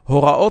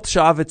 הוראות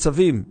שעה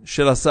וצווים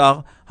של השר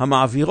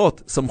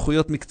המעבירות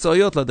סמכויות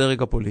מקצועיות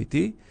לדרג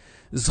הפוליטי.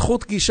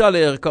 זכות גישה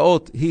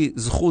לערכאות היא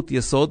זכות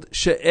יסוד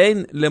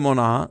שאין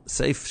למונעה,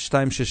 סעיף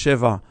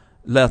 267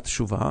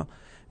 לתשובה.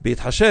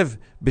 בהתחשב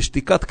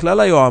בשתיקת כלל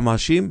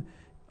היועמ"שים,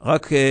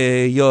 רק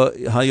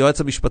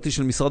היועץ המשפטי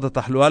של משרד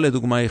התחלואה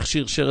לדוגמה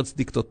הכשיר שרץ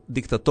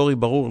דיקטטורי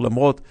ברור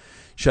למרות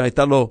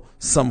שהייתה לו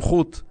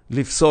סמכות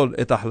לפסול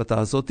את ההחלטה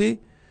הזאת,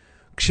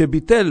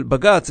 כשביטל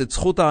בג"ץ את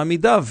זכות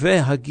העמידה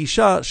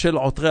והגישה של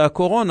עותרי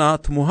הקורונה,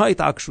 תמוהה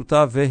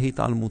התעקשותה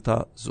והתעלמותה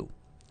זו.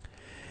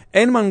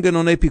 אין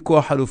מנגנוני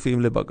פיקוח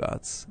חלופיים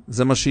לבג"ץ.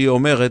 זה מה שהיא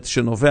אומרת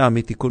שנובע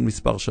מתיקון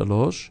מספר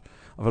 3,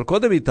 אבל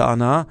קודם היא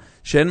טענה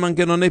שאין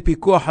מנגנוני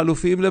פיקוח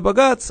חלופיים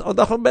לבג"ץ עוד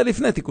הרבה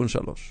לפני תיקון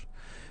 3.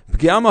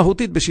 פגיעה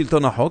מהותית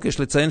בשלטון החוק, יש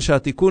לציין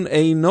שהתיקון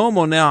אינו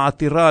מונע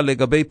עתירה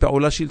לגבי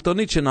פעולה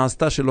שלטונית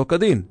שנעשתה שלא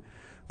כדין.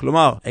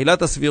 כלומר,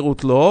 עילת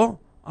הסבירות לא,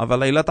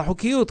 אבל עילת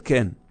החוקיות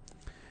כן.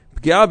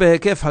 פגיעה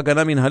בהיקף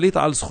הגנה מנהלית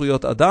על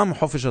זכויות אדם,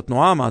 חופש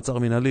התנועה, מעצר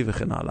מנהלי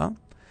וכן הלאה.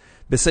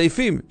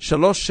 בסעיפים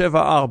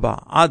 374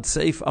 עד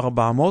סעיף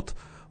 400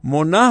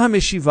 מונה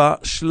המשיבה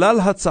שלל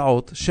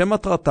הצעות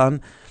שמטרתן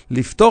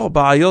לפתור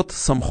בעיות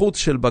סמכות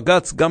של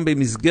בג"ץ גם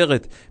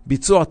במסגרת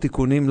ביצוע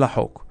תיקונים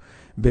לחוק.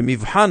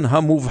 במבחן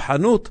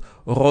המובחנות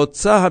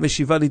רוצה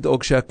המשיבה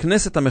לדאוג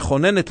שהכנסת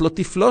המכוננת לא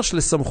תפלוש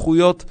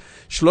לסמכויות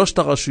שלושת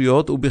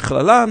הרשויות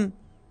ובכללן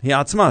היא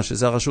עצמה,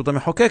 שזה הרשות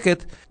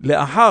המחוקקת,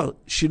 לאחר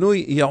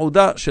שינוי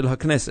ייעודה של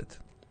הכנסת.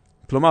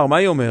 כלומר, מה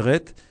היא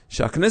אומרת?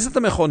 שהכנסת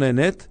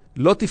המכוננת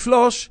לא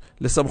תפלוש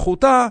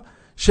לסמכותה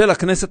של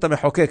הכנסת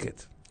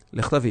המחוקקת.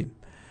 לכתבים.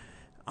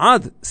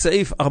 עד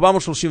סעיף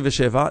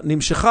 437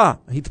 נמשכה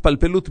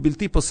התפלפלות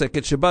בלתי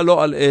פוסקת שבה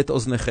לא על את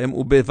אוזניכם,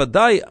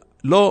 ובוודאי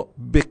לא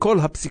בכל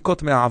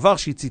הפסיקות מהעבר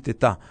שהיא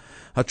ציטטה.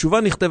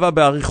 התשובה נכתבה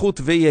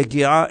בעריכות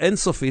ויגיעה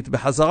אינסופית,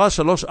 בחזרה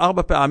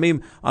 3-4 פעמים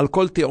על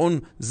כל טיעון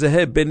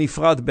זהה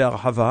בנפרד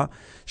בהרחבה,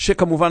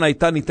 שכמובן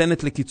הייתה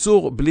ניתנת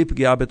לקיצור בלי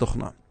פגיעה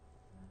בתוכנה.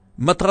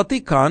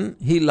 מטרתי כאן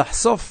היא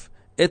לחשוף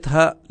את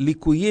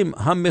הליקויים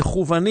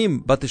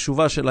המכוונים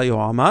בתשובה של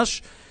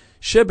היועמ"ש,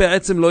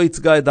 שבעצם לא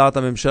ייצגה את דעת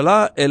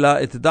הממשלה,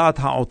 אלא את דעת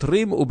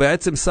העותרים,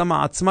 ובעצם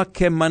שמה עצמה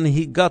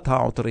כמנהיגת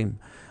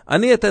העותרים.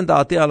 אני אתן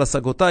דעתי על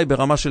השגותיי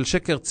ברמה של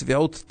שקר,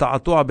 צביעות,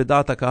 תעתוע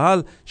בדעת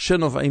הקהל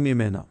שנובעים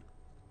ממנה.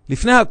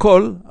 לפני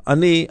הכל,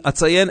 אני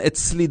אציין את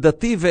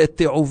סלידתי ואת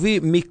תיעובי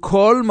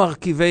מכל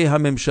מרכיבי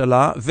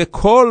הממשלה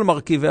וכל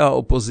מרכיבי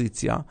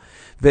האופוזיציה,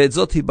 ואת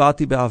זאת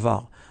הבעתי בעבר.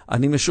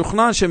 אני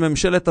משוכנע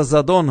שממשלת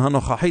הזדון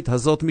הנוכחית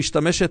הזאת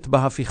משתמשת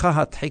בהפיכה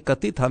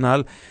הדחיקתית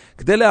הנ"ל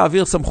כדי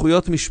להעביר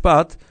סמכויות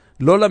משפט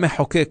לא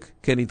למחוקק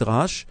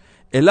כנדרש,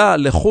 אלא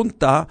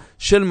לחונטה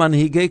של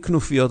מנהיגי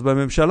כנופיות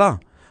בממשלה.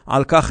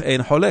 על כך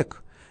אין חולק.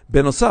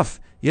 בנוסף,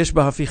 יש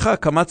בהפיכה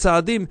כמה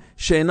צעדים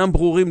שאינם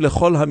ברורים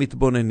לכל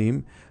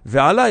המתבוננים,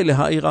 ועליי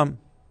להעירם.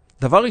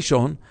 דבר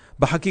ראשון,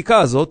 בחקיקה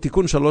הזאת,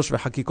 תיקון 3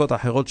 וחקיקות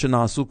אחרות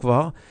שנעשו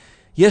כבר,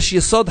 יש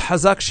יסוד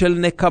חזק של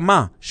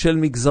נקמה של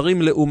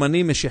מגזרים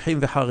לאומנים, משיחים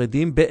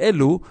וחרדים,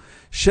 באלו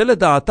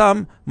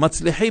שלדעתם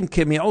מצליחים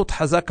כמיעוט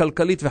חזק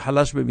כלכלית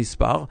וחלש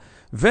במספר,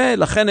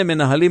 ולכן הם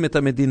מנהלים את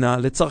המדינה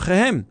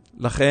לצרכיהם.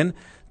 לכן,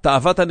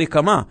 תאוות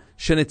הנקמה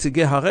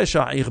שנציגי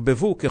הרשע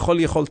ירבבו ככל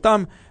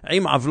יכולתם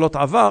עם עוולות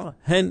עבר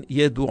הן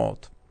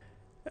ידועות.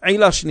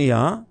 עילה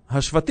שנייה,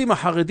 השבטים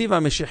החרדי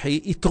והמשיחי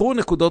יתרו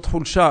נקודות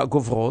חולשה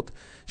גוברות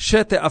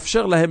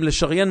שתאפשר להם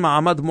לשריין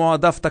מעמד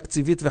מועדף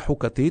תקציבית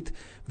וחוקתית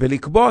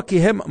ולקבוע כי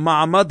הם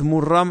מעמד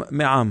מורם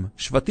מעם.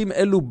 שבטים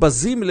אלו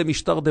בזים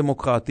למשטר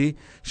דמוקרטי,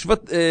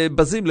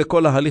 בזים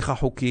לכל ההליך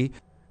החוקי,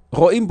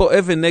 רואים בו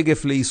אבן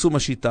נגף ליישום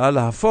השיטה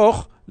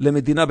להפוך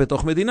למדינה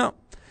בתוך מדינה.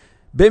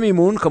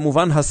 במימון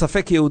כמובן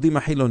הספק יהודים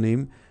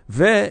החילונים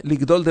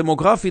ולגדול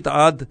דמוגרפית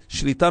עד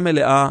שליטה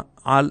מלאה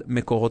על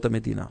מקורות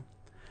המדינה.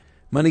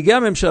 מנהיגי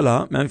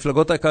הממשלה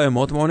מהמפלגות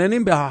הקיימות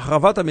מעוניינים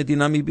בהחרבת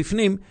המדינה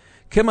מבפנים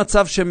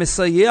כמצב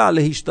שמסייע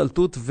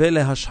להשתלטות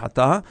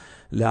ולהשחתה,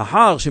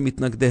 לאחר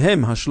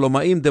שמתנגדיהם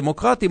השלומאים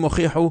דמוקרטים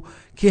הוכיחו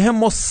כי הם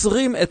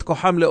מוסרים את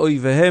כוחם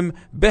לאויביהם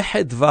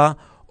בחדווה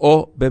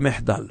או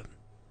במחדל.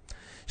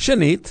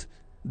 שנית,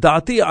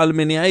 דעתי על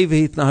מניעי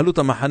והתנהלות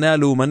המחנה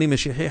הלאומני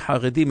משיחי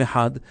חרדי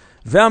מחד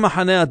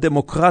והמחנה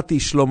הדמוקרטי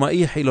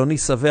שלומאי חילוני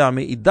שבע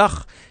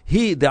מאידך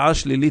היא דעה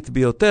שלילית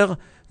ביותר,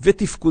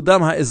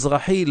 ותפקודם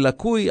האזרחי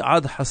לקוי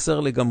עד חסר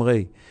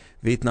לגמרי,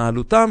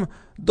 והתנהלותם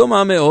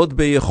דומה מאוד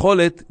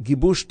ביכולת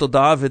גיבוש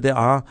תודעה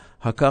ודעה,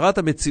 הכרת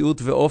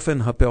המציאות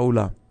ואופן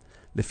הפעולה.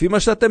 לפי מה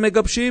שאתם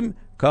מגבשים,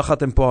 כך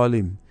אתם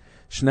פועלים.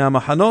 שני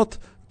המחנות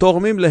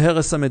תורמים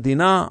להרס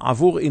המדינה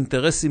עבור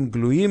אינטרסים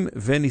גלויים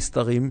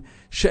ונסתרים,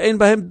 שאין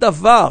בהם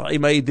דבר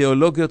עם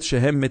האידיאולוגיות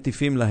שהם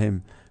מטיפים להם.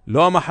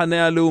 לא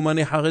המחנה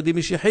הלאומני חרדי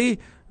משיחי,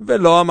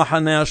 ולא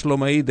המחנה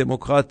השלומאי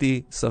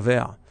דמוקרטי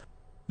שבע.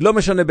 לא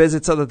משנה באיזה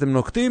צד אתם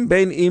נוקטים,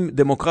 בין אם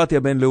דמוקרטיה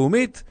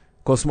בינלאומית,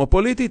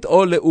 קוסמופוליטית,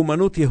 או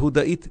לאומנות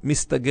יהודאית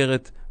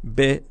מסתגרת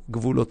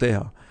בגבולותיה.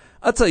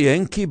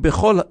 אציין כי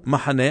בכל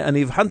מחנה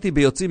אני הבחנתי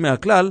ביוצאים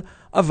מהכלל,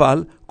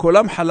 אבל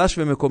קולם חלש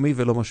ומקומי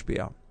ולא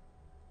משפיע.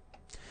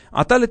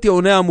 עתה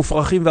לטיעוניה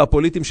המופרכים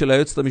והפוליטיים של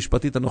היועצת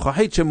המשפטית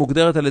הנוכחית,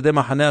 שמוגדרת על ידי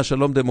מחנה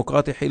השלום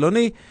דמוקרטי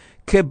חילוני,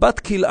 כבת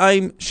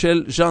כלאיים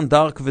של ז'אן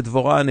דארק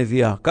ודבורה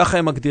הנביאה. ככה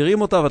הם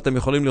מגדירים אותה, ואתם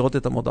יכולים לראות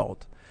את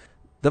המודעות.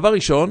 דבר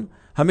ראשון,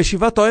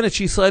 המשיבה טוענת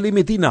שישראל היא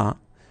מדינה,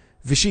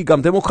 ושהיא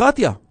גם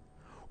דמוקרטיה.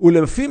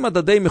 ולפי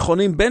מדדי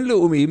מכונים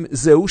בינלאומיים,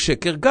 זהו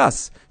שקר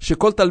גס,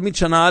 שכל תלמיד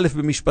שנה א'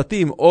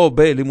 במשפטים או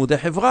בלימודי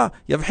חברה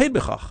יבחין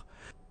בכך.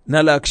 נא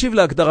להקשיב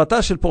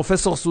להגדרתה של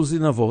פרופסור סוזי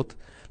נבות,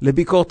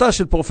 לביקורתה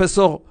של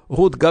פרופסור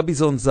רות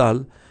גביזון ז"ל,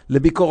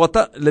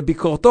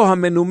 לביקורתו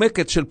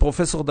המנומקת של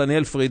פרופסור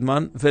דניאל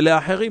פרידמן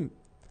ולאחרים.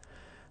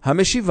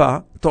 המשיבה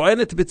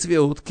טוענת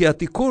בצביעות כי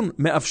התיקון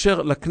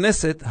מאפשר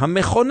לכנסת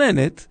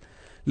המכוננת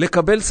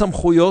לקבל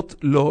סמכויות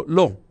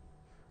לא.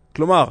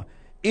 כלומר,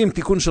 אם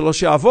תיקון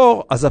 3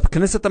 יעבור, אז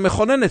הכנסת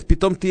המכוננת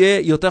פתאום תהיה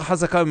יותר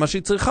חזקה ממה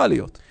שהיא צריכה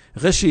להיות.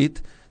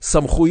 ראשית,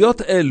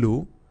 סמכויות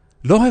אלו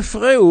לא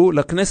הפריעו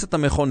לכנסת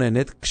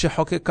המכוננת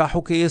כשחוקקה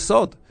חוקי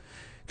יסוד.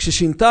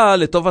 כששינתה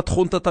לטובת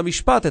חונטת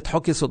המשפט את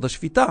חוק יסוד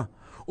השפיטה,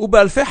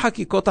 ובאלפי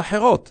חקיקות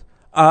אחרות.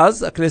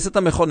 אז הכנסת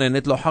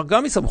המכוננת לא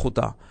חרגה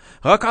מסמכותה.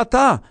 רק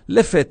עתה,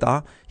 לפתע,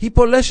 היא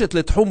פולשת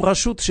לתחום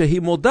רשות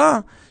שהיא מודה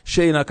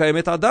שאינה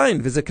קיימת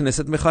עדיין, וזה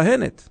כנסת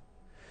מכהנת.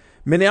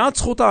 מניעת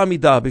זכות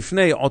העמידה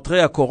בפני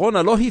עותרי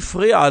הקורונה לא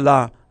הפריעה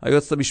לה,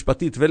 היועצת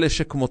המשפטית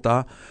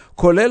ולשכמותה,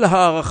 כולל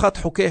הערכת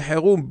חוקי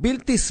חירום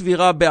בלתי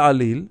סבירה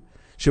בעליל,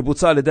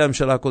 שבוצע על ידי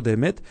הממשלה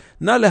הקודמת,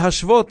 נא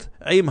להשוות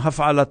עם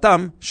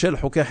הפעלתם של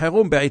חוקי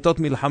חירום בעיתות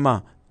מלחמה,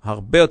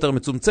 הרבה יותר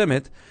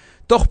מצומצמת,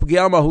 תוך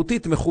פגיעה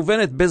מהותית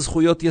מכוונת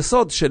בזכויות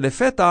יסוד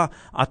שלפתע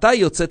עתה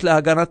יוצאת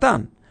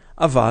להגנתן.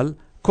 אבל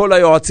כל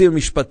היועצים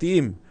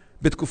המשפטיים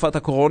בתקופת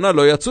הקורונה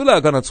לא יצאו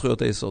להגנת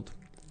זכויות היסוד.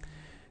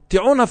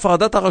 טיעון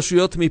הפרדת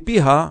הרשויות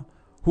מפיה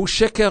הוא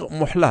שקר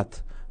מוחלט.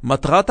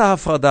 מטרת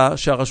ההפרדה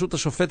שהרשות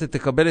השופטת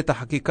תקבל את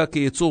החקיקה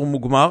כיצור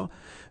מוגמר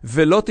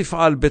ולא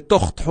תפעל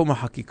בתוך תחום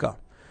החקיקה,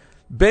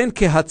 בין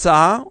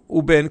כהצעה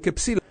ובין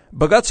כפסילה.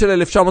 בג"ץ של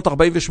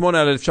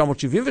 1948 על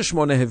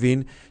 1978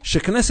 הבין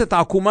שכנסת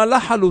עקומה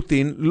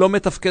לחלוטין לא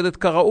מתפקדת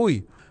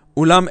כראוי,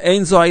 אולם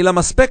אין זו עילה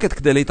מספקת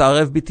כדי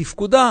להתערב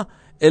בתפקודה,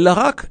 אלא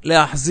רק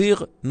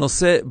להחזיר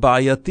נושא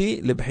בעייתי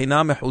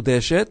לבחינה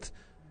מחודשת.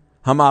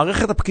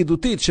 המערכת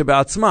הפקידותית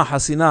שבעצמה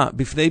חסינה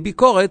בפני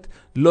ביקורת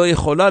לא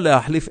יכולה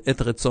להחליף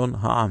את רצון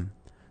העם.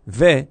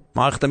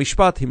 ומערכת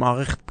המשפט היא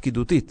מערכת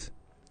פקידותית,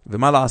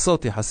 ומה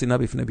לעשות, היא חסינה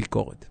בפני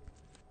ביקורת.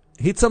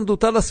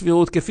 הצמדותה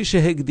לסבירות כפי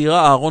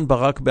שהגדירה אהרון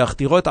ברק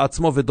בהכתירו את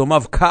עצמו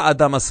ודומיו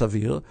כאדם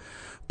הסביר,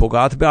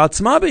 פוגעת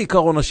בעצמה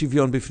בעיקרון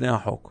השוויון בפני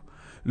החוק.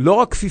 לא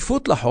רק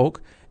כפיפות לחוק,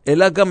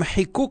 אלא גם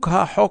חיקוק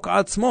החוק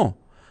עצמו,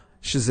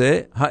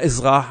 שזה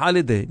האזרח על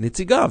ידי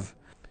נציגיו.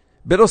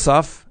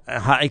 בנוסף,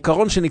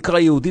 העיקרון שנקרא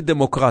יהודית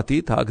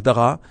דמוקרטית,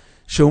 ההגדרה,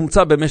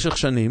 שהומצא במשך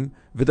שנים,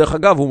 ודרך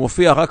אגב הוא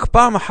מופיע רק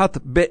פעם אחת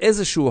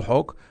באיזשהו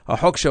חוק,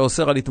 החוק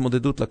שאוסר על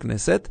התמודדות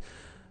לכנסת,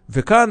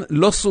 וכאן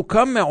לא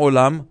סוכם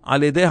מעולם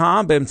על ידי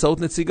העם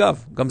באמצעות נציגיו,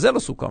 גם זה לא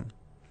סוכם.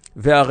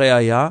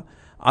 והראיה,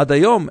 עד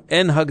היום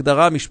אין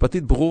הגדרה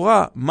משפטית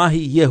ברורה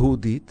מהי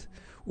יהודית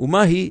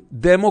ומהי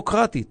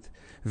דמוקרטית,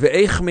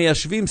 ואיך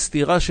מיישבים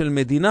סתירה של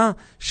מדינה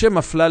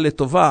שמפלה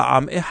לטובה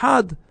עם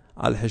אחד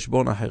על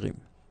חשבון אחרים.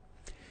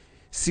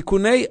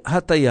 סיכוני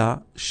הטיה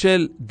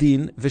של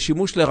דין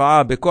ושימוש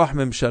לרעה בכוח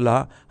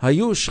ממשלה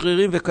היו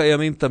שרירים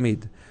וקיימים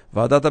תמיד.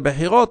 ועדת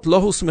הבחירות לא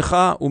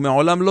הוסמכה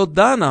ומעולם לא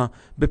דנה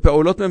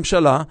בפעולות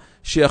ממשלה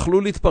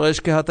שיכלו להתפרש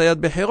כהטיית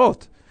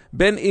בחירות,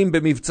 בין אם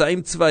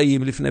במבצעים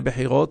צבאיים לפני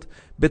בחירות,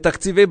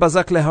 בתקציבי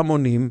בזק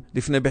להמונים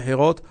לפני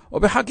בחירות, או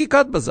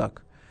בחקיקת בזק.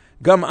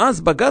 גם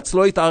אז בג"ץ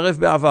לא התערב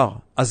בעבר.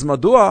 אז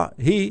מדוע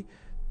היא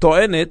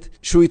טוענת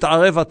שהוא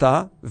התערב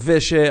עתה,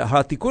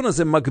 ושהתיקון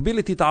הזה מגביל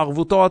את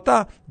התערבותו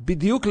עתה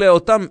בדיוק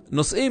לאותם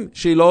נושאים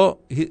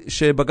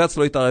שבג"ץ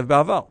לא התערב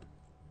בעבר?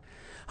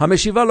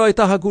 המשיבה לא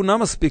הייתה הגונה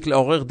מספיק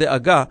לעורר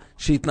דאגה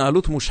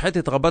שהתנהלות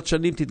מושחתת רבת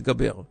שנים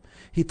תתגבר.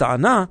 היא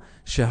טענה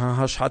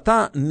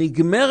שההשחתה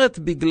נגמרת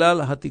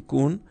בגלל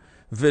התיקון,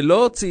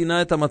 ולא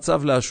ציינה את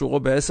המצב לאשורו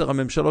ב10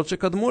 הממשלות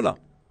שקדמו לה.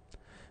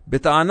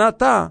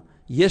 בטענתה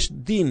יש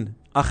דין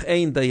אך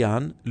אין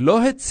דיין,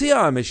 לא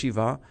הציעה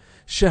המשיבה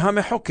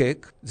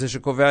שהמחוקק, זה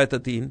שקובע את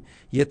הדין,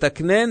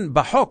 יתקנן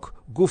בחוק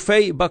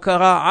גופי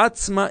בקרה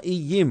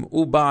עצמאיים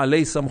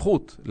ובעלי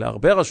סמכות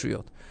להרבה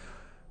רשויות.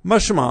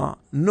 משמע,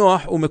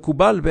 נוח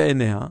ומקובל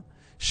בעיניה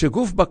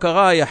שגוף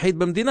בקרה היחיד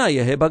במדינה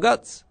יהיה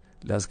בג"ץ.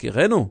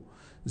 להזכירנו,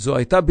 זו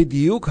הייתה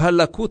בדיוק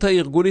הלקות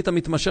הארגונית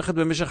המתמשכת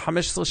במשך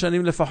 15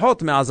 שנים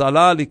לפחות מאז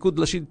עלה הליכוד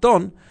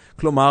לשלטון,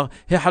 כלומר,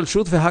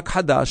 החלשות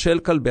והכחדה של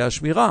כלבי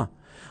השמירה.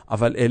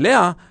 אבל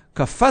אליה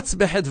קפץ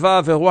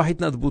בחדווה ורוח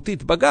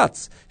התנדבותית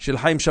בגץ של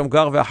חיים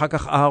שמגר ואחר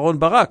כך אהרון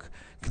ברק,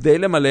 כדי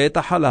למלא את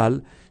החלל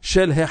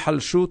של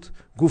החלשות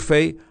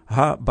גופי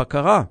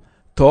הבקרה,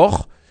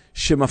 תוך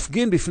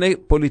שמפגין בפני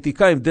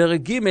פוליטיקאים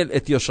דרג ג'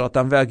 את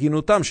יושרתם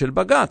והגינותם של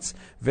בגץ,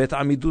 ואת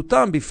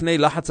עמידותם בפני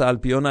לחץ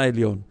האלפיון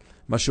העליון,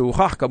 מה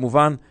שהוכח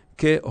כמובן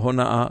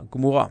כהונאה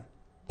גמורה.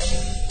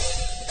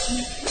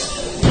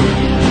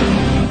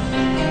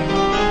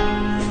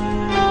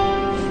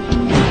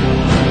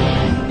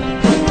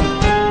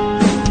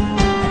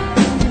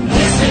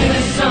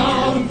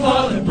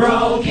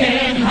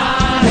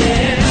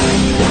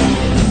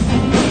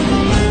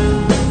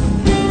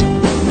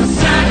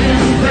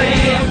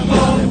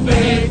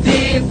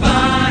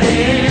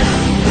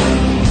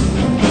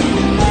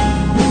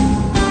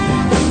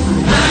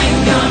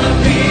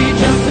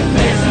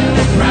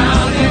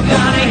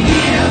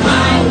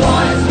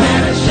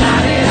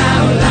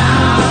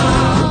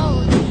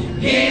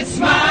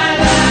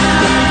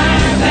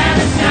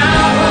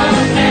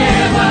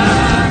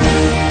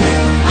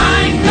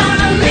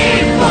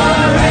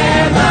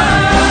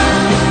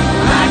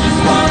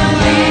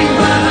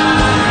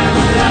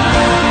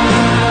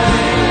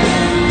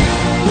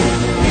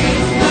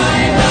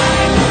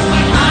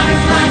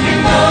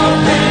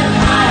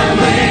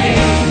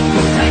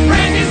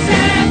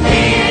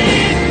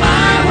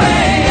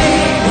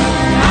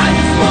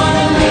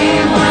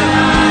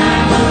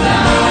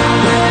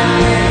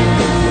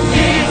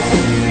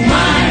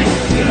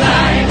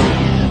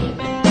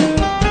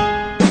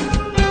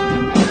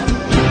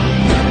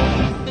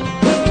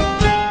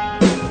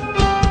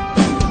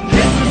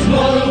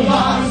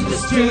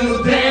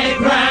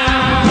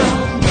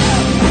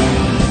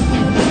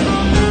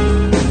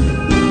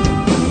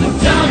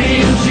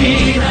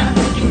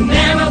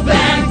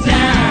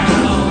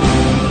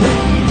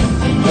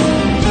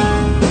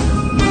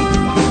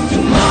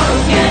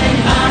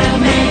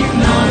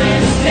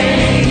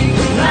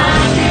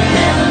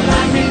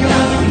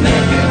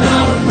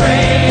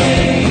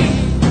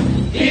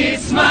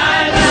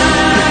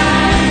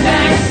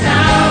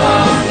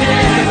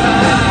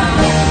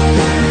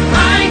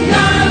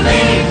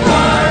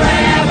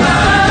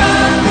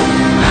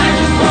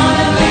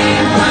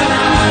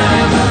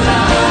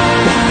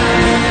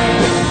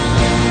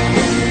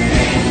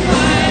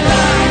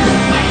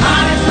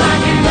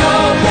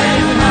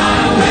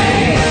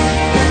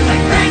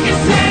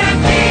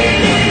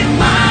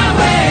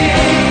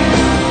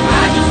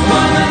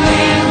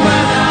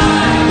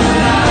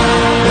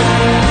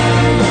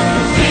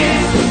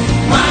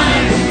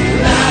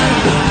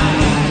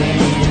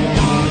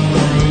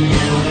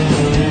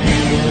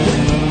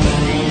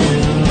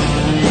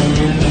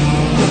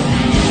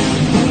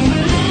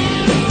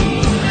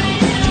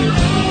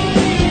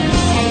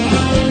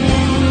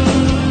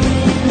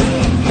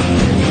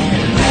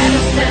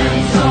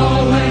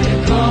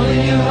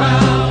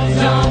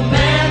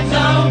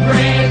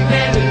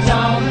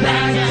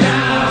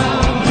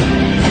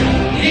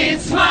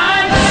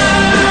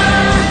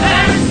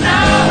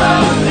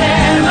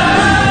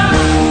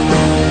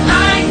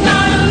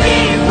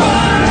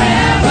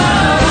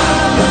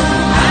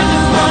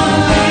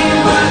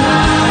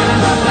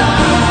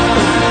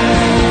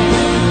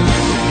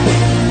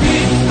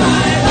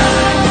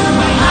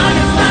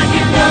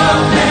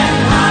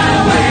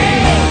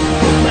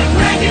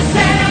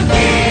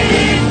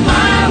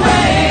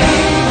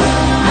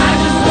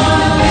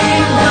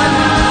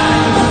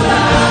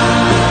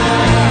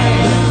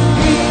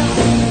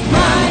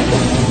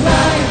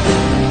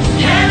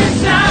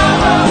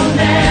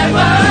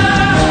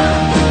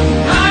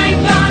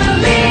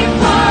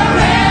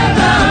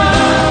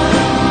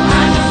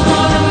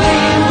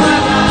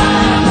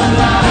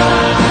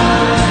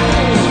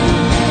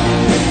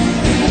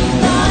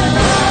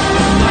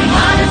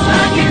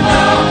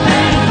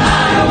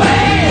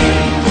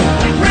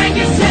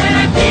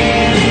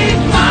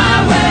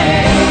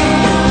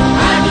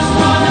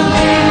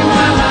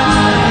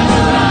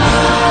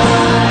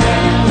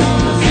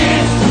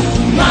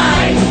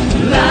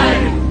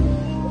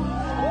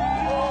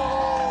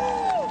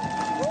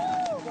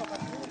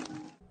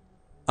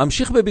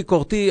 אמשיך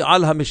בביקורתי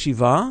על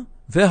המשיבה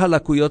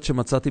והלקויות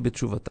שמצאתי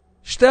בתשובתה.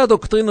 שתי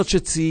הדוקטרינות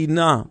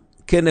שציינה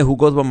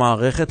כנהוגות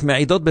במערכת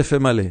מעידות בפה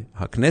מלא.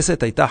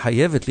 הכנסת הייתה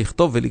חייבת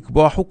לכתוב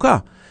ולקבוע חוקה,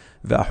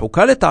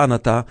 והחוקה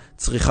לטענתה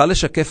צריכה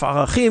לשקף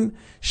ערכים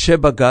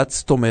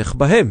שבגץ תומך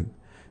בהם.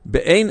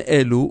 בעין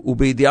אלו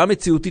ובידיעה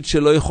מציאותית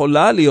שלא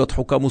יכולה להיות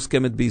חוקה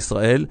מוסכמת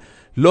בישראל,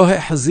 לא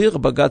החזיר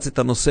בגץ את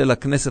הנושא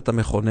לכנסת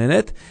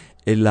המכוננת,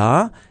 אלא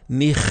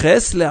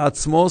ניחס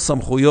לעצמו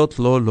סמכויות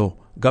לא.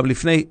 גם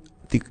לפני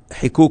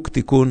חיקוק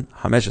תיקון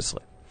 15.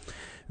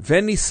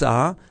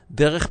 וניסה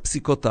דרך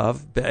פסיקותיו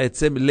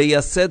בעצם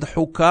לייסד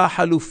חוקה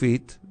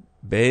חלופית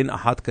בין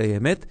אחת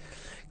קיימת.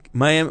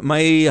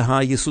 מהי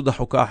היסוד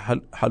החוקה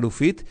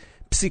חלופית?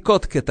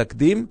 פסיקות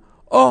כתקדים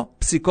או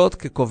פסיקות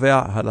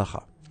כקובע הלכה.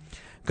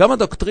 גם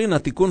הדוקטרינה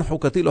תיקון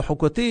חוקתי לא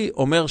חוקתי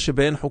אומר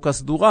שבאין חוקה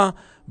סדורה,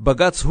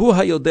 בגץ הוא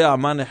היודע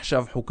מה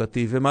נחשב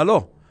חוקתי ומה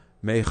לא.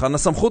 מהיכן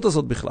הסמכות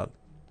הזאת בכלל?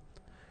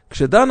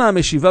 כשדנה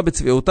המשיבה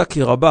בצביעותה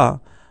כי רבה,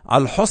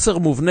 על חוסר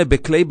מובנה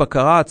בכלי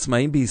בקרה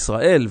עצמאיים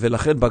בישראל,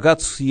 ולכן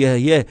בג"ץ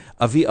יהיה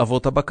אבי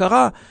אבות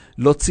הבקרה,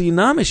 לא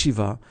ציינה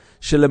המשיבה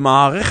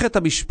שלמערכת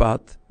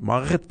המשפט,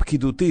 מערכת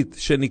פקידותית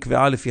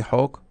שנקבעה לפי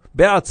חוק,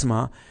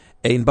 בעצמה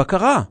אין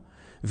בקרה,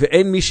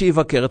 ואין מי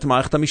שיבקר את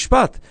מערכת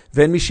המשפט,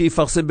 ואין מי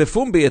שיפרסם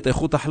בפומבי את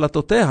איכות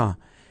החלטותיה.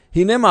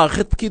 הנה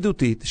מערכת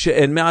פקידותית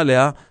שאין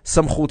מעליה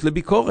סמכות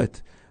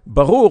לביקורת.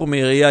 ברור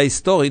מראייה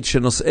היסטורית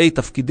שנושאי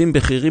תפקידים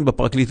בכירים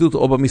בפרקליטות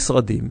או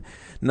במשרדים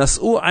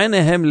נשאו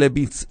עיניהם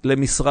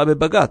למשרה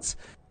בבג"ץ,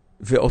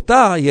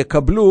 ואותה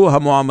יקבלו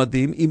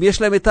המועמדים אם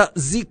יש להם את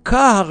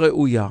הזיקה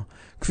הראויה.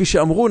 כפי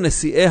שאמרו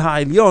נשיאי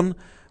העליון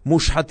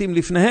מושחתים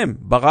לפניהם,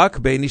 ברק,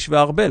 בייניש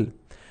וארבל.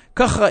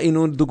 כך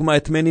ראינו דוגמה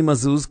את מני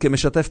מזוז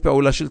כמשתף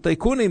פעולה של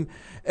טייקונים,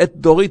 את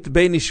דורית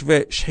בייניש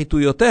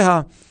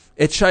ושחיתויותיה,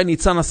 את שי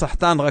ניצן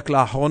הסחטן רק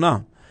לאחרונה.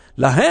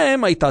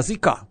 להם הייתה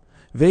זיקה.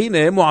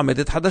 והנה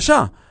מועמדת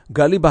חדשה,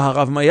 גלי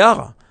בהרב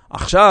מיירה.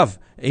 עכשיו,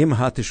 עם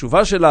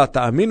התשובה שלה,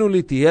 תאמינו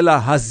לי, תהיה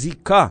לה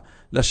הזיקה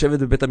לשבת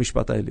בבית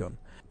המשפט העליון.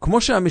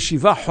 כמו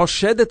שהמשיבה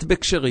חושדת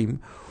בקשרים,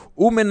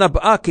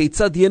 ומנבאה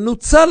כיצד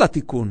ינוצל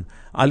התיקון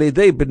על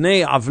ידי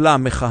בני עוולה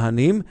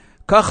מכהנים,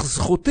 כך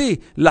זכותי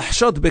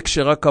לחשוד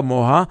בקשרה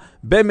כמוה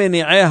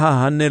במניעיה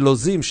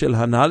הנלוזים של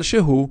הנ"ל,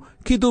 שהוא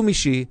קידום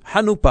אישי,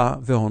 חנופה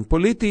והון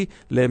פוליטי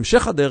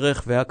להמשך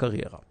הדרך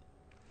והקריירה.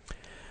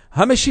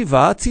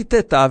 המשיבה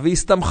ציטטה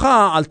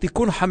והסתמכה על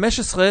תיקון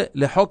 15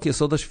 לחוק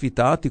יסוד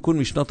השפיטה, תיקון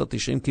משנות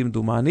ה-90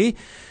 כמדומני,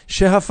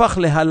 שהפך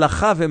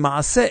להלכה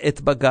ומעשה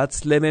את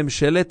בג"ץ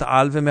לממשלת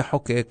על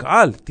ומחוקק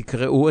על.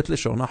 תקראו את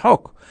לשון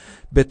החוק.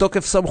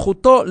 בתוקף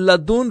סמכותו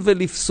לדון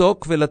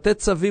ולפסוק ולתת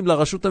צווים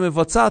לרשות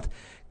המבצעת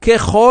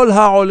ככל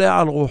העולה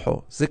על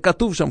רוחו. זה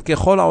כתוב שם,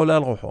 ככל העולה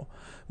על רוחו.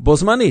 בו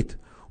זמנית,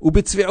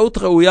 ובצביעות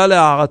ראויה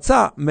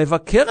להערצה,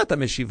 מבקרת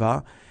המשיבה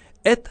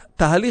את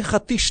תהליך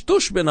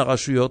הטשטוש בין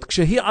הרשויות,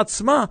 כשהיא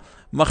עצמה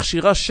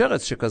מכשירה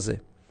שרץ שכזה.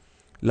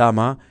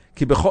 למה?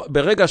 כי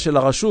ברגע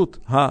שלרשות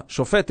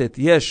השופטת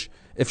יש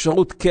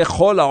אפשרות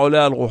ככל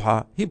העולה על רוחה,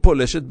 היא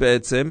פולשת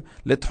בעצם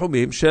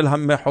לתחומים של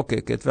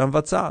המחוקקת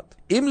והמבצעת.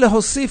 אם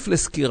להוסיף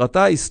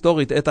לסקירתה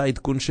ההיסטורית את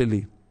העדכון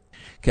שלי,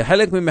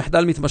 כחלק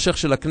ממחדל מתמשך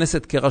של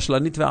הכנסת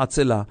כרשלנית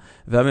ועצלה,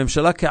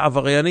 והממשלה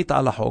כעבריינית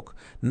על החוק,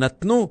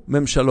 נתנו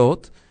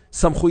ממשלות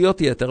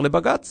סמכויות יתר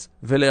לבג"ץ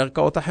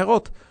ולערכאות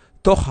אחרות,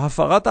 תוך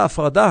הפרת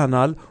ההפרדה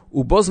הנ"ל,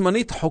 ובו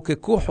זמנית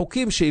חוקקו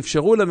חוקים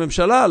שאפשרו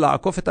לממשלה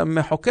לעקוף את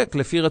המחוקק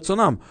לפי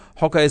רצונם,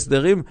 חוק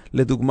ההסדרים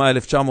לדוגמה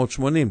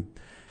 1980.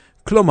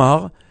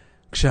 כלומר,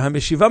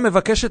 כשהמשיבה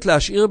מבקשת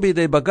להשאיר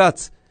בידי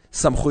בג"ץ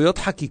סמכויות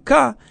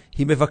חקיקה,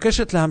 היא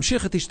מבקשת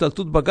להמשיך את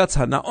השתלטות בג"ץ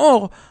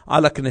הנאור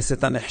על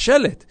הכנסת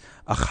הנחשלת,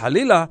 אך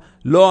חלילה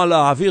לא על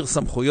להעביר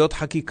סמכויות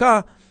חקיקה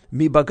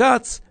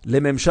מבג"ץ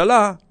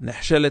לממשלה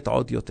נחשלת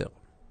עוד יותר.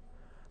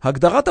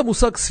 הגדרת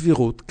המושג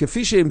סבירות,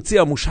 כפי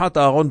שהמציא המושחת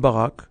אהרון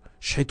ברק,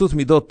 שחיתות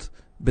מידות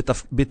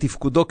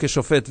בתפקודו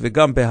כשופט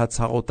וגם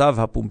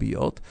בהצהרותיו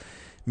הפומביות,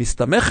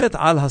 מסתמכת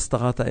על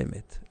הסתרת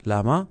האמת.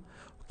 למה?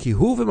 כי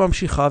הוא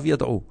וממשיכיו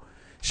ידעו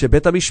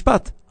שבית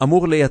המשפט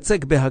אמור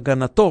לייצג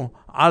בהגנתו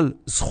על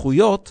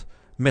זכויות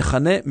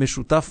מכנה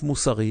משותף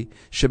מוסרי,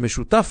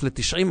 שמשותף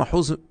ל-90%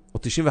 או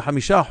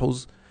 95%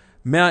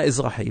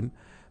 מהאזרחים,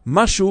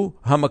 משהו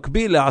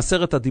המקביל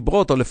ל10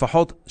 הדיברות, או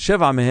לפחות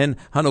 7 מהן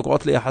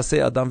הנוגעות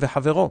ליחסי אדם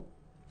וחברו.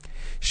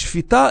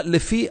 שפיטה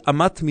לפי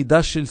אמת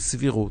מידה של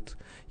סבירות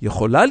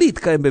יכולה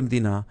להתקיים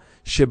במדינה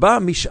שבה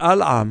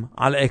משאל עם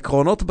על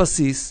עקרונות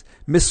בסיס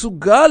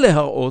מסוגל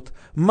להראות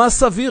מה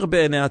סביר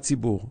בעיני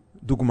הציבור.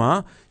 דוגמה,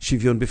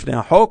 שוויון בפני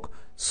החוק,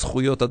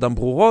 זכויות אדם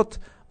ברורות,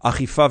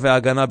 אכיפה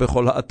והגנה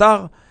בכל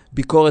האתר,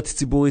 ביקורת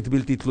ציבורית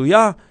בלתי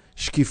תלויה,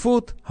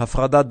 שקיפות,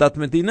 הפרדת דת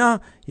מדינה,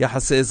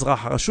 יחסי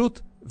אזרח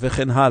רשות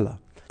וכן הלאה.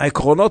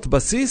 העקרונות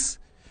בסיס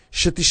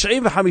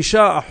ש95%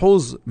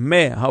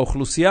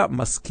 מהאוכלוסייה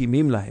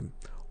מסכימים להם.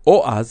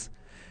 או אז,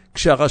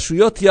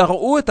 כשהרשויות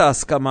יראו את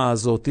ההסכמה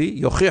הזאת,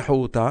 יוכיחו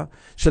אותה,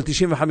 של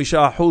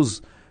 95%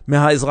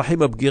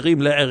 מהאזרחים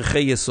הבגירים לערכי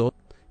יסוד,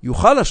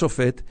 יוכל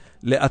השופט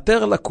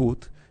לאתר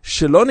לקות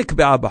שלא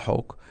נקבעה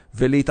בחוק,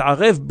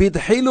 ולהתערב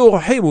בדחיל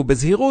ורחים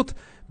ובזהירות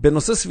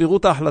בנושא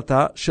סבירות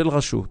ההחלטה של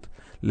רשות,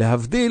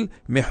 להבדיל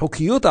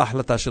מחוקיות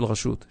ההחלטה של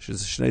רשות,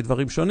 שזה שני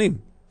דברים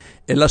שונים.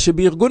 אלא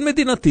שבארגון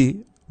מדינתי,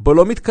 בו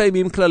לא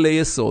מתקיימים כללי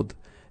יסוד,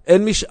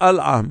 אין משאל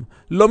עם,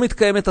 לא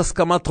מתקיימת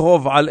הסכמת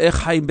רוב על איך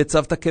חיים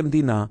בצוותא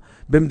כמדינה,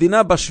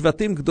 במדינה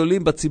בשבטים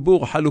גדולים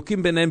בציבור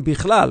חלוקים ביניהם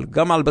בכלל,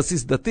 גם על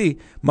בסיס דתי,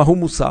 מהו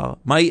מוסר,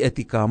 מהי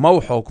אתיקה,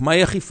 מהו חוק,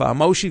 מהי אכיפה,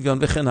 מהו שוויון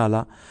וכן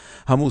הלאה.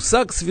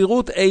 המושג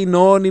סבירות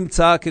אינו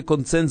נמצא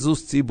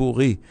כקונצנזוס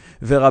ציבורי,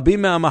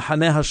 ורבים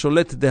מהמחנה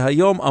השולט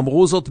דהיום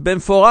אמרו זאת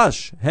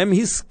במפורש. הם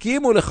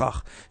הסכימו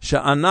לכך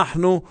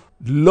שאנחנו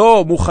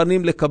לא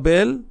מוכנים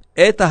לקבל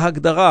את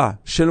ההגדרה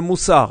של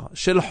מוסר,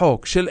 של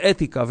חוק, של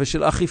אתיקה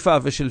ושל אכיפה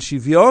ושל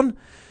שוויון,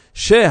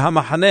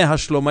 שהמחנה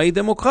השלומאי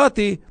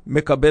דמוקרטי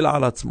מקבל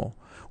על עצמו.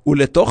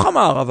 ולתוך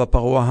המערב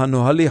הפרוע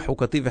הנוהלי,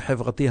 חוקתי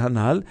וחברתי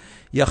הנ"ל,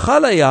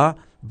 יכל היה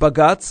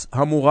בג"ץ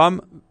המורם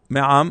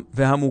מעם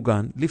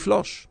והמוגן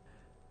לפלוש.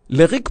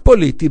 לריק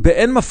פוליטי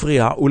באין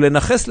מפריע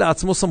ולנחס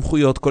לעצמו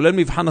סמכויות, כולל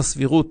מבחן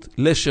הסבירות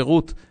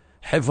לשירות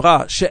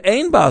חברה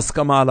שאין בה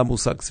הסכמה על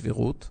המושג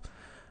סבירות,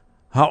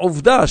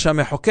 העובדה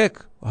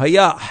שהמחוקק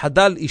היה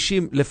חדל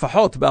אישים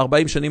לפחות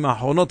ב-40 שנים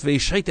האחרונות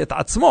והשחית את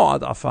עצמו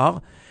עד עפר,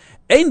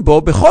 אין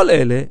בו בכל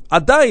אלה,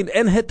 עדיין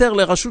אין היתר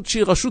לרשות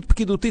שהיא רשות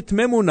פקידותית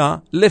ממונה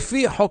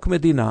לפי חוק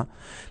מדינה,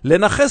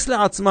 לנחס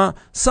לעצמה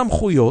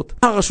סמכויות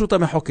הרשות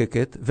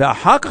המחוקקת,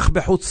 ואחר כך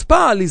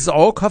בחוצפה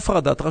לזעוק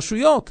הפרדת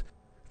רשויות.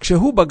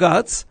 כשהוא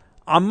בגץ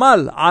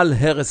עמל על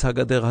הרס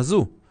הגדר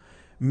הזו.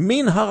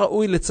 מן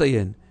הראוי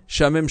לציין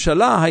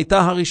שהממשלה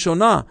הייתה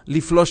הראשונה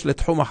לפלוש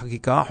לתחום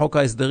החקיקה, חוק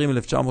ההסדרים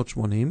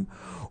 1980,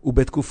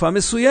 ובתקופה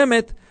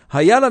מסוימת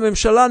היה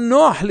לממשלה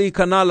נוח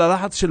להיכנע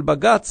ללחץ של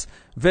בגץ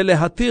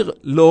ולהתיר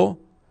לו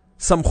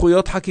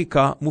סמכויות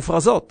חקיקה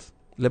מופרזות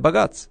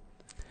לבגץ.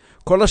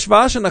 כל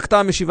השוואה שנקטה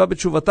המשיבה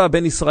בתשובתה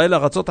בין ישראל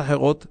לארצות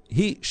אחרות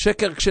היא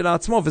שקר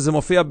כשלעצמו, וזה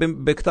מופיע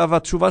בכתב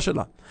התשובה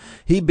שלה.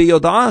 היא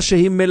ביודעה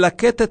שהיא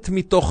מלקטת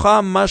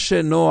מתוכה מה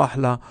שנוח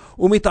לה,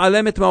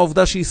 ומתעלמת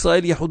מהעובדה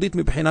שישראל ייחודית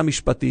מבחינה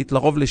משפטית,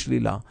 לרוב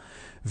לשלילה,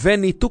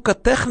 וניתוק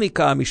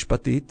הטכניקה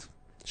המשפטית,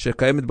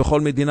 שקיימת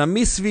בכל מדינה,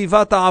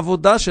 מסביבת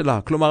העבודה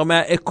שלה, כלומר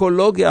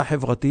מהאקולוגיה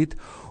החברתית,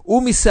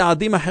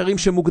 ומסעדים אחרים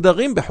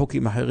שמוגדרים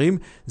בחוקים אחרים,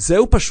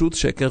 זהו פשוט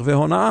שקר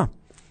והונאה.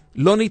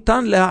 לא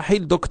ניתן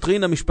להחיל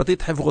דוקטרינה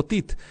משפטית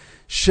חברתית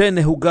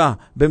שנהוגה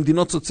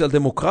במדינות סוציאל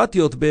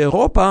דמוקרטיות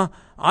באירופה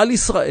על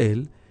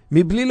ישראל,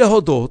 מבלי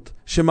להודות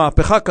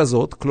שמהפכה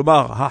כזאת,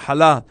 כלומר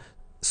החלה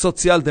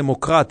סוציאל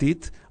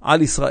דמוקרטית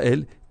על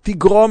ישראל,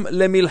 תגרום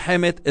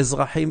למלחמת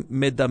אזרחים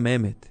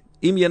מדממת.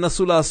 אם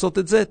ינסו לעשות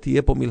את זה,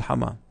 תהיה פה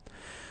מלחמה.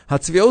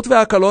 הצביעות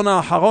והקלון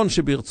האחרון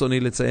שברצוני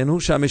לציין הוא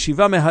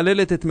שהמשיבה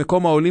מהללת את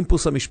מקום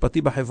האולימפוס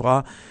המשפטי בחברה,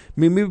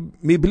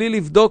 מבלי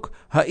לבדוק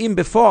האם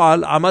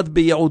בפועל עמד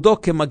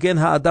ביעודו כמגן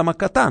האדם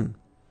הקטן.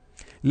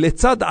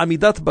 לצד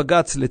עמידת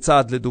בגץ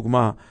לצד,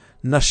 לדוגמה,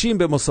 נשים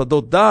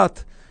במוסדות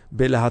דת,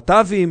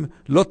 בלהט"בים,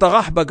 לא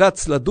טרח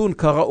בגץ לדון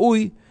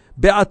כראוי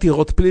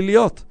בעתירות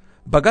פליליות.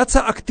 בגץ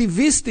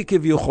האקטיביסטי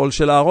כביכול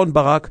של אהרון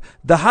ברק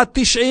דחה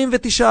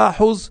 99%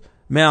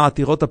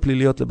 מהעתירות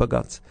הפליליות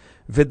לבגץ.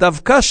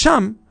 ודווקא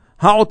שם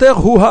העותר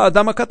הוא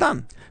האדם הקטן.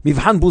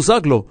 מבחן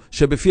בוזגלו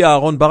שבפי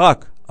אהרון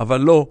ברק,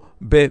 אבל לא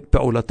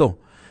בפעולתו.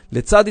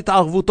 לצד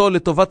התערבותו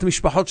לטובת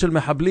משפחות של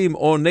מחבלים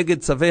או נגד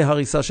צווי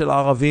הריסה של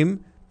ערבים,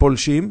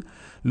 פולשים,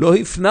 לא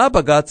הפנה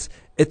בגץ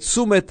את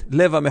תשומת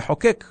לב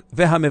המחוקק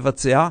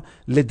והמבצע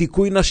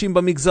לדיכוי נשים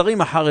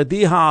במגזרים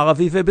החרדי,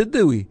 הערבי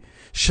ובדואי.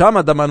 שם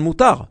הדמן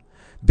מותר.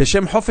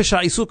 בשם חופש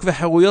העיסוק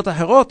וחירויות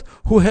אחרות,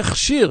 הוא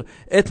הכשיר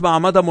את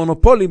מעמד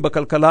המונופולים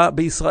בכלכלה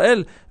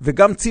בישראל,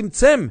 וגם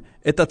צמצם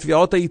את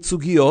התביעות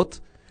הייצוגיות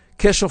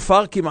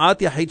כשופר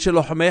כמעט יחיד של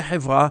לוחמי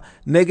חברה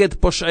נגד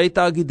פושעי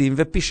תאגידים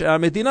ופשעי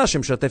המדינה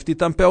שמשתפת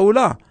איתם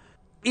פעולה.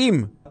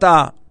 אם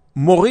אתה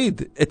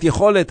מוריד את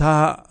יכולת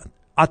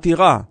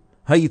העתירה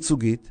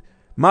הייצוגית,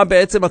 מה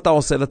בעצם אתה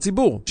עושה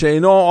לציבור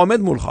שאינו עומד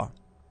מולך?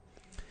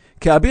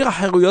 כאביר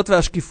החירויות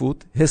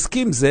והשקיפות,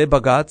 הסכים זה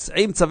בגץ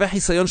עם צווי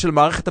חיסיון של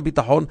מערכת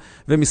הביטחון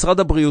ומשרד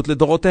הבריאות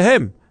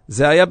לדורותיהם.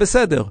 זה היה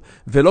בסדר,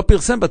 ולא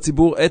פרסם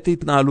בציבור את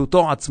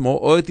התנהלותו עצמו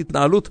או את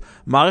התנהלות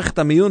מערכת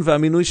המיון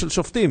והמינוי של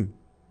שופטים.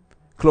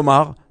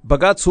 כלומר,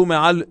 בגץ הוא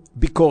מעל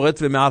ביקורת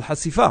ומעל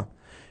חשיפה.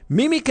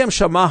 מי מכם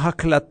שמע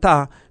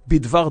הקלטה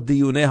בדבר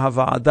דיוני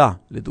הוועדה,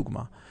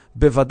 לדוגמה?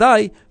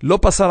 בוודאי לא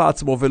פסל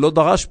עצמו ולא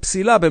דרש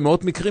פסילה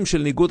במאות מקרים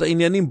של ניגוד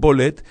עניינים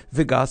בולט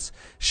וגס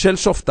של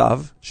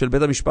שופטיו, של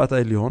בית המשפט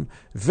העליון,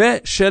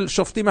 ושל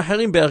שופטים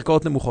אחרים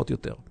בערכאות נמוכות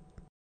יותר.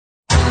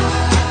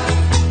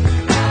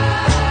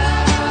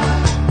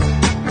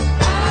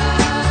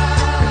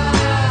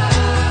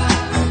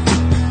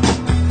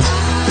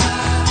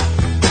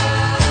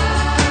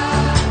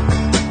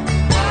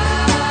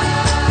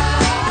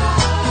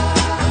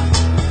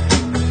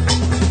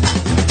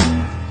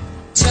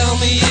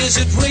 Is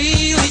it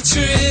really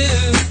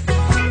true,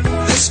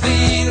 this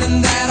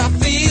feeling that I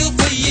feel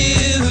for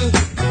you?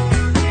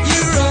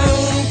 Your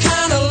own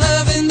kind of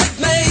loving that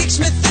makes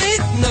me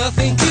think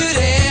nothing could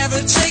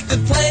ever take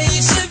the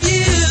place of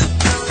you.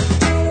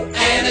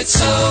 And it's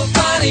so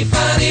funny,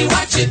 funny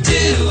what you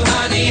do,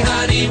 honey,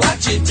 honey, what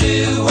you do,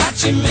 what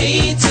you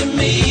mean to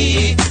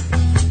me.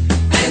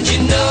 And you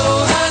know,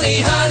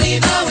 honey, honey,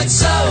 though it's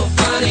so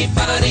funny,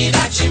 funny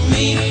that you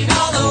mean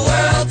all the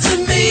world to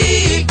me.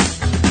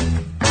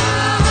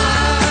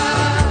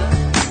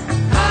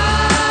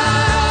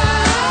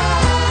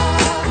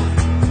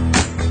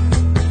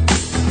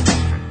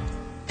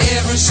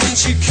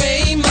 Since you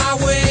came my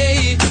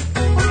way,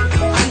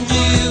 I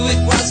knew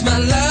it was my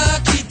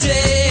lucky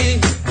day.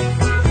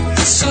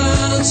 The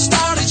sun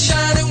started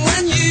shining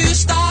when you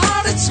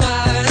started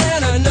smiling,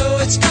 and I know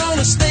it's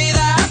gonna stay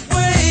that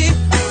way.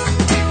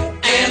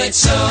 And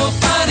it's so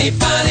funny,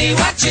 funny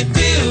what you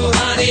do,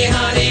 honey,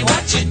 honey,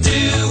 what you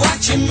do, what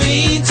you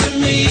mean to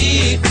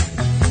me.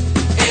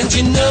 And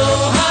you know,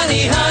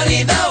 honey,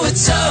 honey, though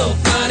it's so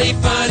funny,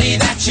 funny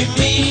that you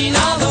mean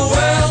all the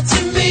world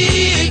to me.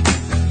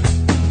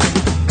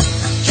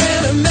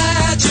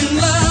 Imagine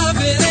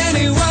loving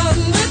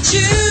anyone but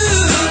you.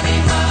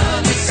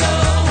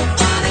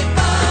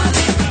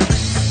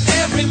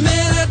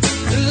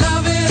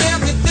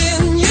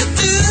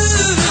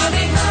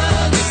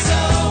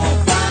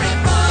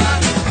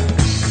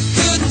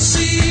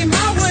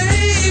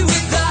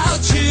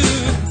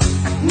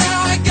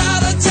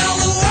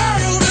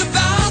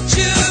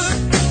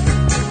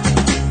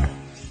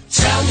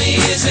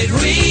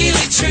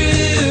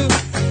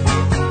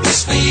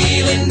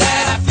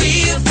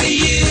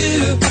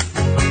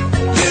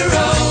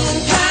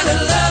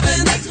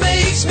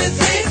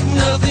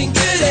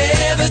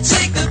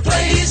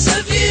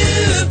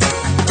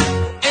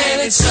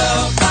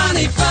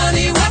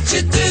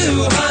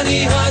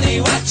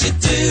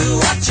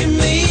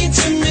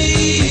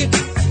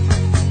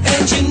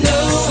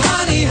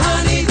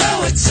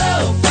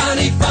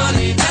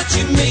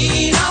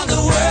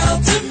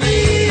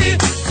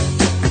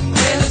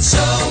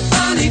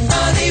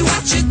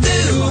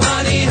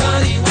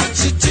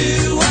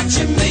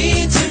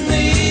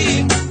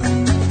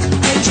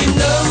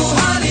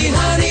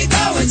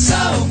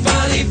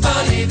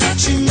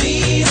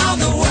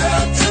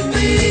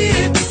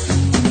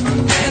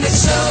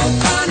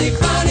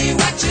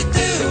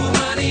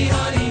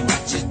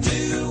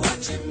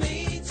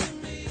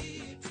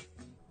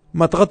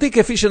 מטרתי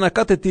כפי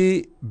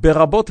שנקטתי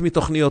ברבות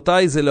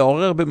מתוכניותיי זה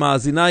לעורר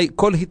במאזיניי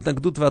כל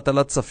התנגדות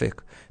והטלת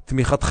ספק.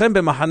 תמיכתכם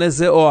במחנה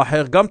זה או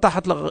אחר, גם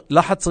תחת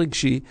לחץ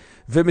רגשי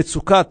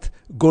ומצוקת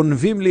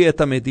גונבים לי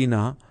את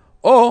המדינה,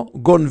 או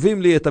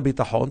גונבים לי את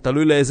הביטחון,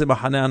 תלוי לאיזה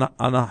מחנה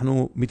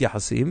אנחנו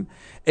מתייחסים,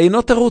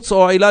 אינו תירוץ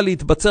או עילה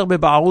להתבצר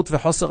בבערות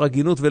וחוסר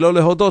הגינות, ולא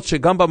להודות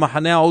שגם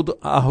במחנה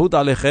האהוד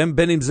עליכם,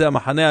 בין אם זה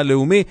המחנה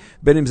הלאומי,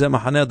 בין אם זה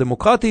המחנה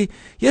הדמוקרטי,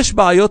 יש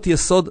בעיות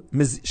יסוד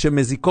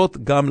שמזיקות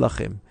גם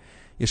לכם.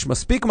 יש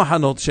מספיק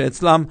מחנות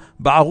שאצלם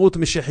בערות,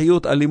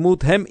 משיחיות,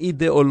 אלימות הם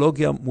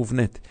אידיאולוגיה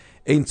מובנית.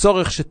 אין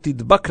צורך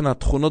שתדבקנה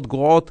תכונות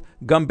גרועות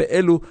גם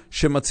באלו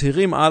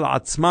שמצהירים על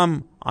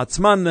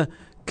עצמן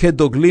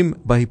כדוגלים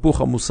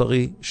בהיפוך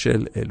המוסרי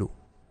של אלו.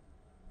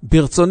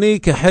 ברצוני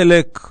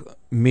כחלק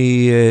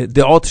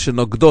מדעות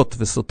שנוגדות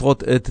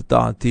וסותרות את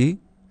דעתי,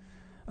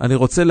 אני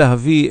רוצה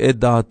להביא את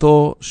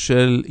דעתו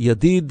של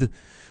ידיד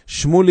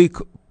שמוליק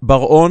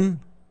בר-און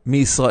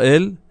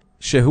מישראל,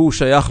 שהוא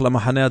שייך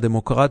למחנה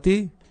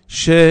הדמוקרטי,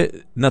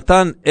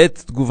 שנתן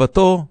את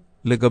תגובתו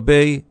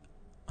לגבי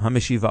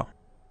המשיבה.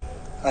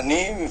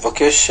 אני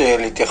מבקש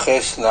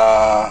להתייחס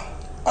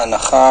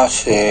להנחה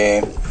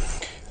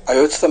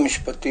שהיועצת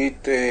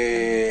המשפטית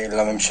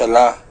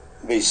לממשלה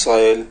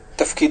בישראל,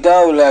 תפקידה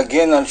הוא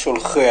להגן על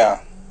שולחיה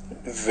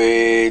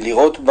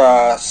ולראות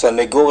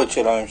בסנגורית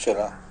של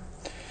הממשלה.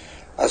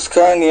 אז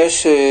כאן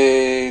יש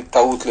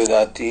טעות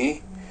לדעתי.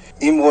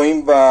 אם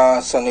רואים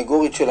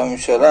בסנגורית של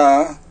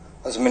הממשלה,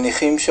 אז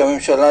מניחים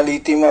שהממשלה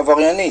לעתים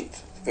עבריינית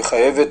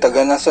וחייבת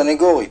הגנה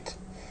סנגורית.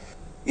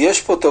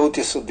 יש פה טעות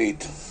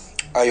יסודית.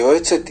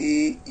 היועצת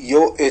היא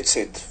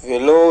יועצת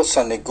ולא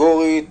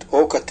סנגורית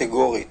או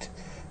קטגורית.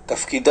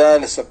 תפקידה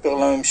לספר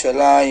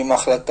לממשלה אם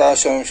ההחלטה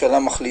שהממשלה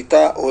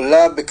מחליטה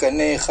עולה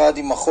בקנה אחד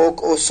עם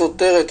החוק או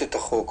סותרת את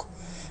החוק.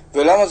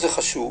 ולמה זה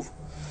חשוב?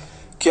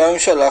 כי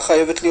הממשלה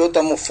חייבת להיות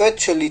המופת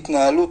של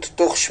התנהלות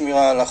תוך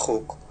שמירה על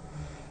החוק.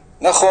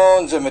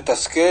 נכון, זה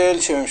מתסכל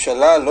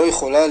שממשלה לא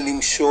יכולה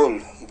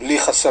למשול בלי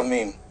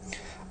חסמים.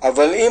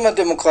 אבל אם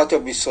הדמוקרטיה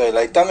בישראל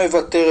הייתה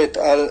מוותרת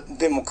על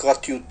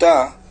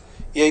דמוקרטיותה,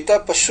 היא הייתה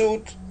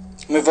פשוט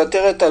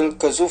מוותרת על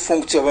כזו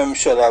פונקציה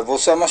בממשלה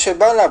ועושה מה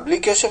שבא לה בלי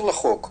קשר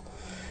לחוק.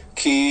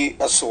 כי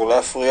אסור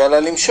להפריע לה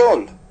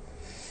למשול.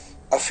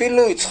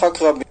 אפילו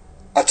יצחק רבין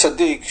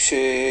הצדיק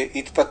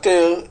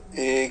שהתפטר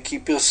כי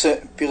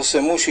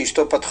פרסמו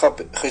שאשתו פתחה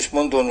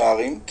חשבון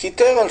דולרים,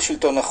 קיטר על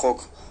שלטון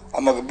החוק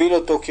המגביל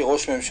אותו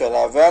כראש ממשלה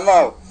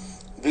ואמר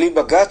בלי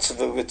בגץ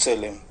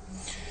ובצלם.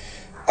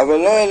 אבל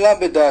לא העלה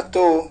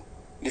בדעתו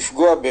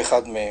לפגוע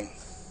באחד מהם.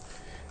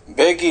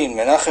 בגין,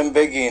 מנחם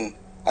בגין,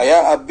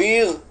 היה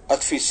אביר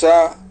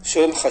התפיסה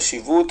של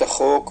חשיבות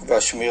החוק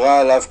והשמירה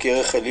עליו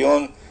כערך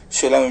עליון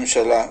של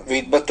הממשלה,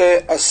 והתבטא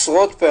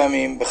עשרות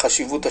פעמים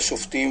בחשיבות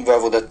השופטים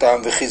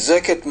ועבודתם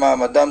וחיזק את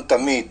מעמדם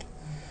תמיד.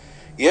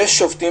 יש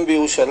שופטים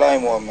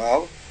בירושלים, הוא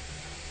אמר,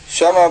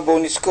 שמה בואו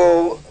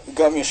נזכור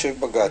גם יושב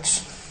בגץ.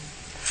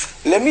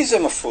 למי זה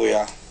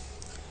מפריע?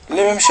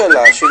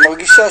 לממשלה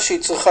שמרגישה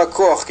שהיא צריכה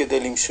כוח כדי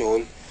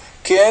למשול,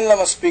 כי אין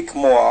לה מספיק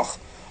מוח,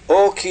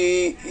 או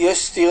כי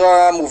יש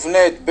סתירה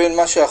מובנית בין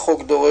מה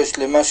שהחוק דורש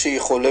למה שהיא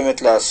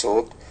חולמת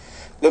לעשות.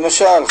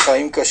 למשל,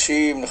 חיים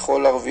קשים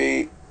לכל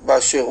ערבי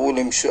באשר הוא,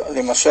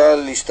 למשל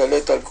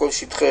להשתלט על כל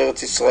שטחי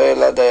ארץ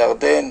ישראל עד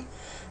הירדן,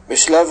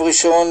 בשלב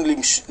ראשון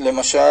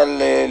למשל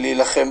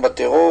להילחם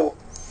בטרור.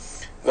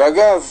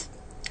 ואגב,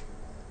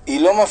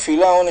 היא לא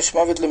מפעילה עונש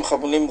מוות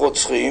למחבלים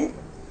רוצחים,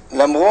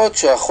 למרות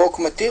שהחוק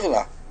מתיר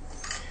לה.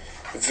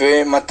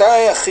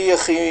 ומתי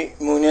הכי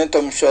מעוניינת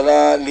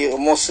הממשלה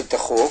לרמוס את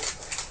החוק?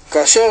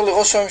 כאשר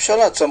לראש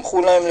הממשלה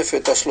צמחו להם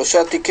לפתע 3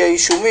 תיקי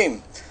אישומים.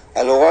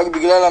 הלא רק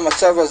בגלל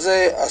המצב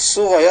הזה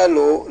אסור היה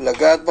לו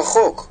לגעת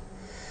בחוק.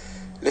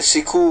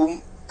 לסיכום,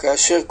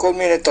 כאשר כל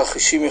מיני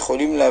תרחישים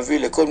יכולים להביא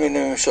לכל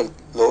מיני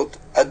ממשלות,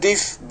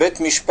 עדיף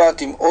בית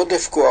משפט עם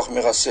עודף כוח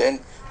מרסן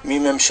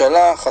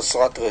מממשלה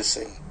חסרת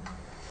רסן.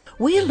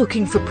 We're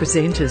looking for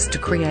presenters to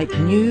create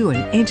new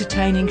and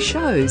entertaining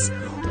shows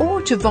or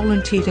to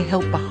volunteer to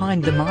help behind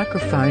the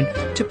microphone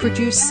to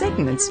produce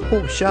segments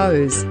or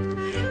shows.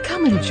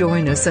 Come and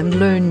join us and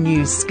learn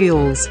new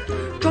skills.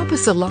 Drop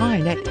us a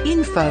line at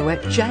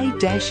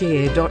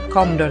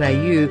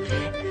info@j-air.com.au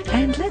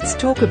and let's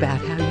talk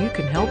about how you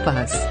can help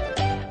us.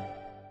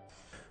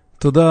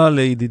 תודה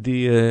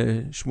לידידי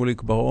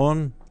שמוליק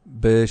בר-און.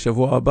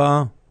 בשבוע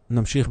הבא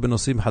נמשיך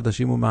בנושאים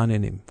חדשים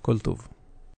ומעניינים. כל טוב.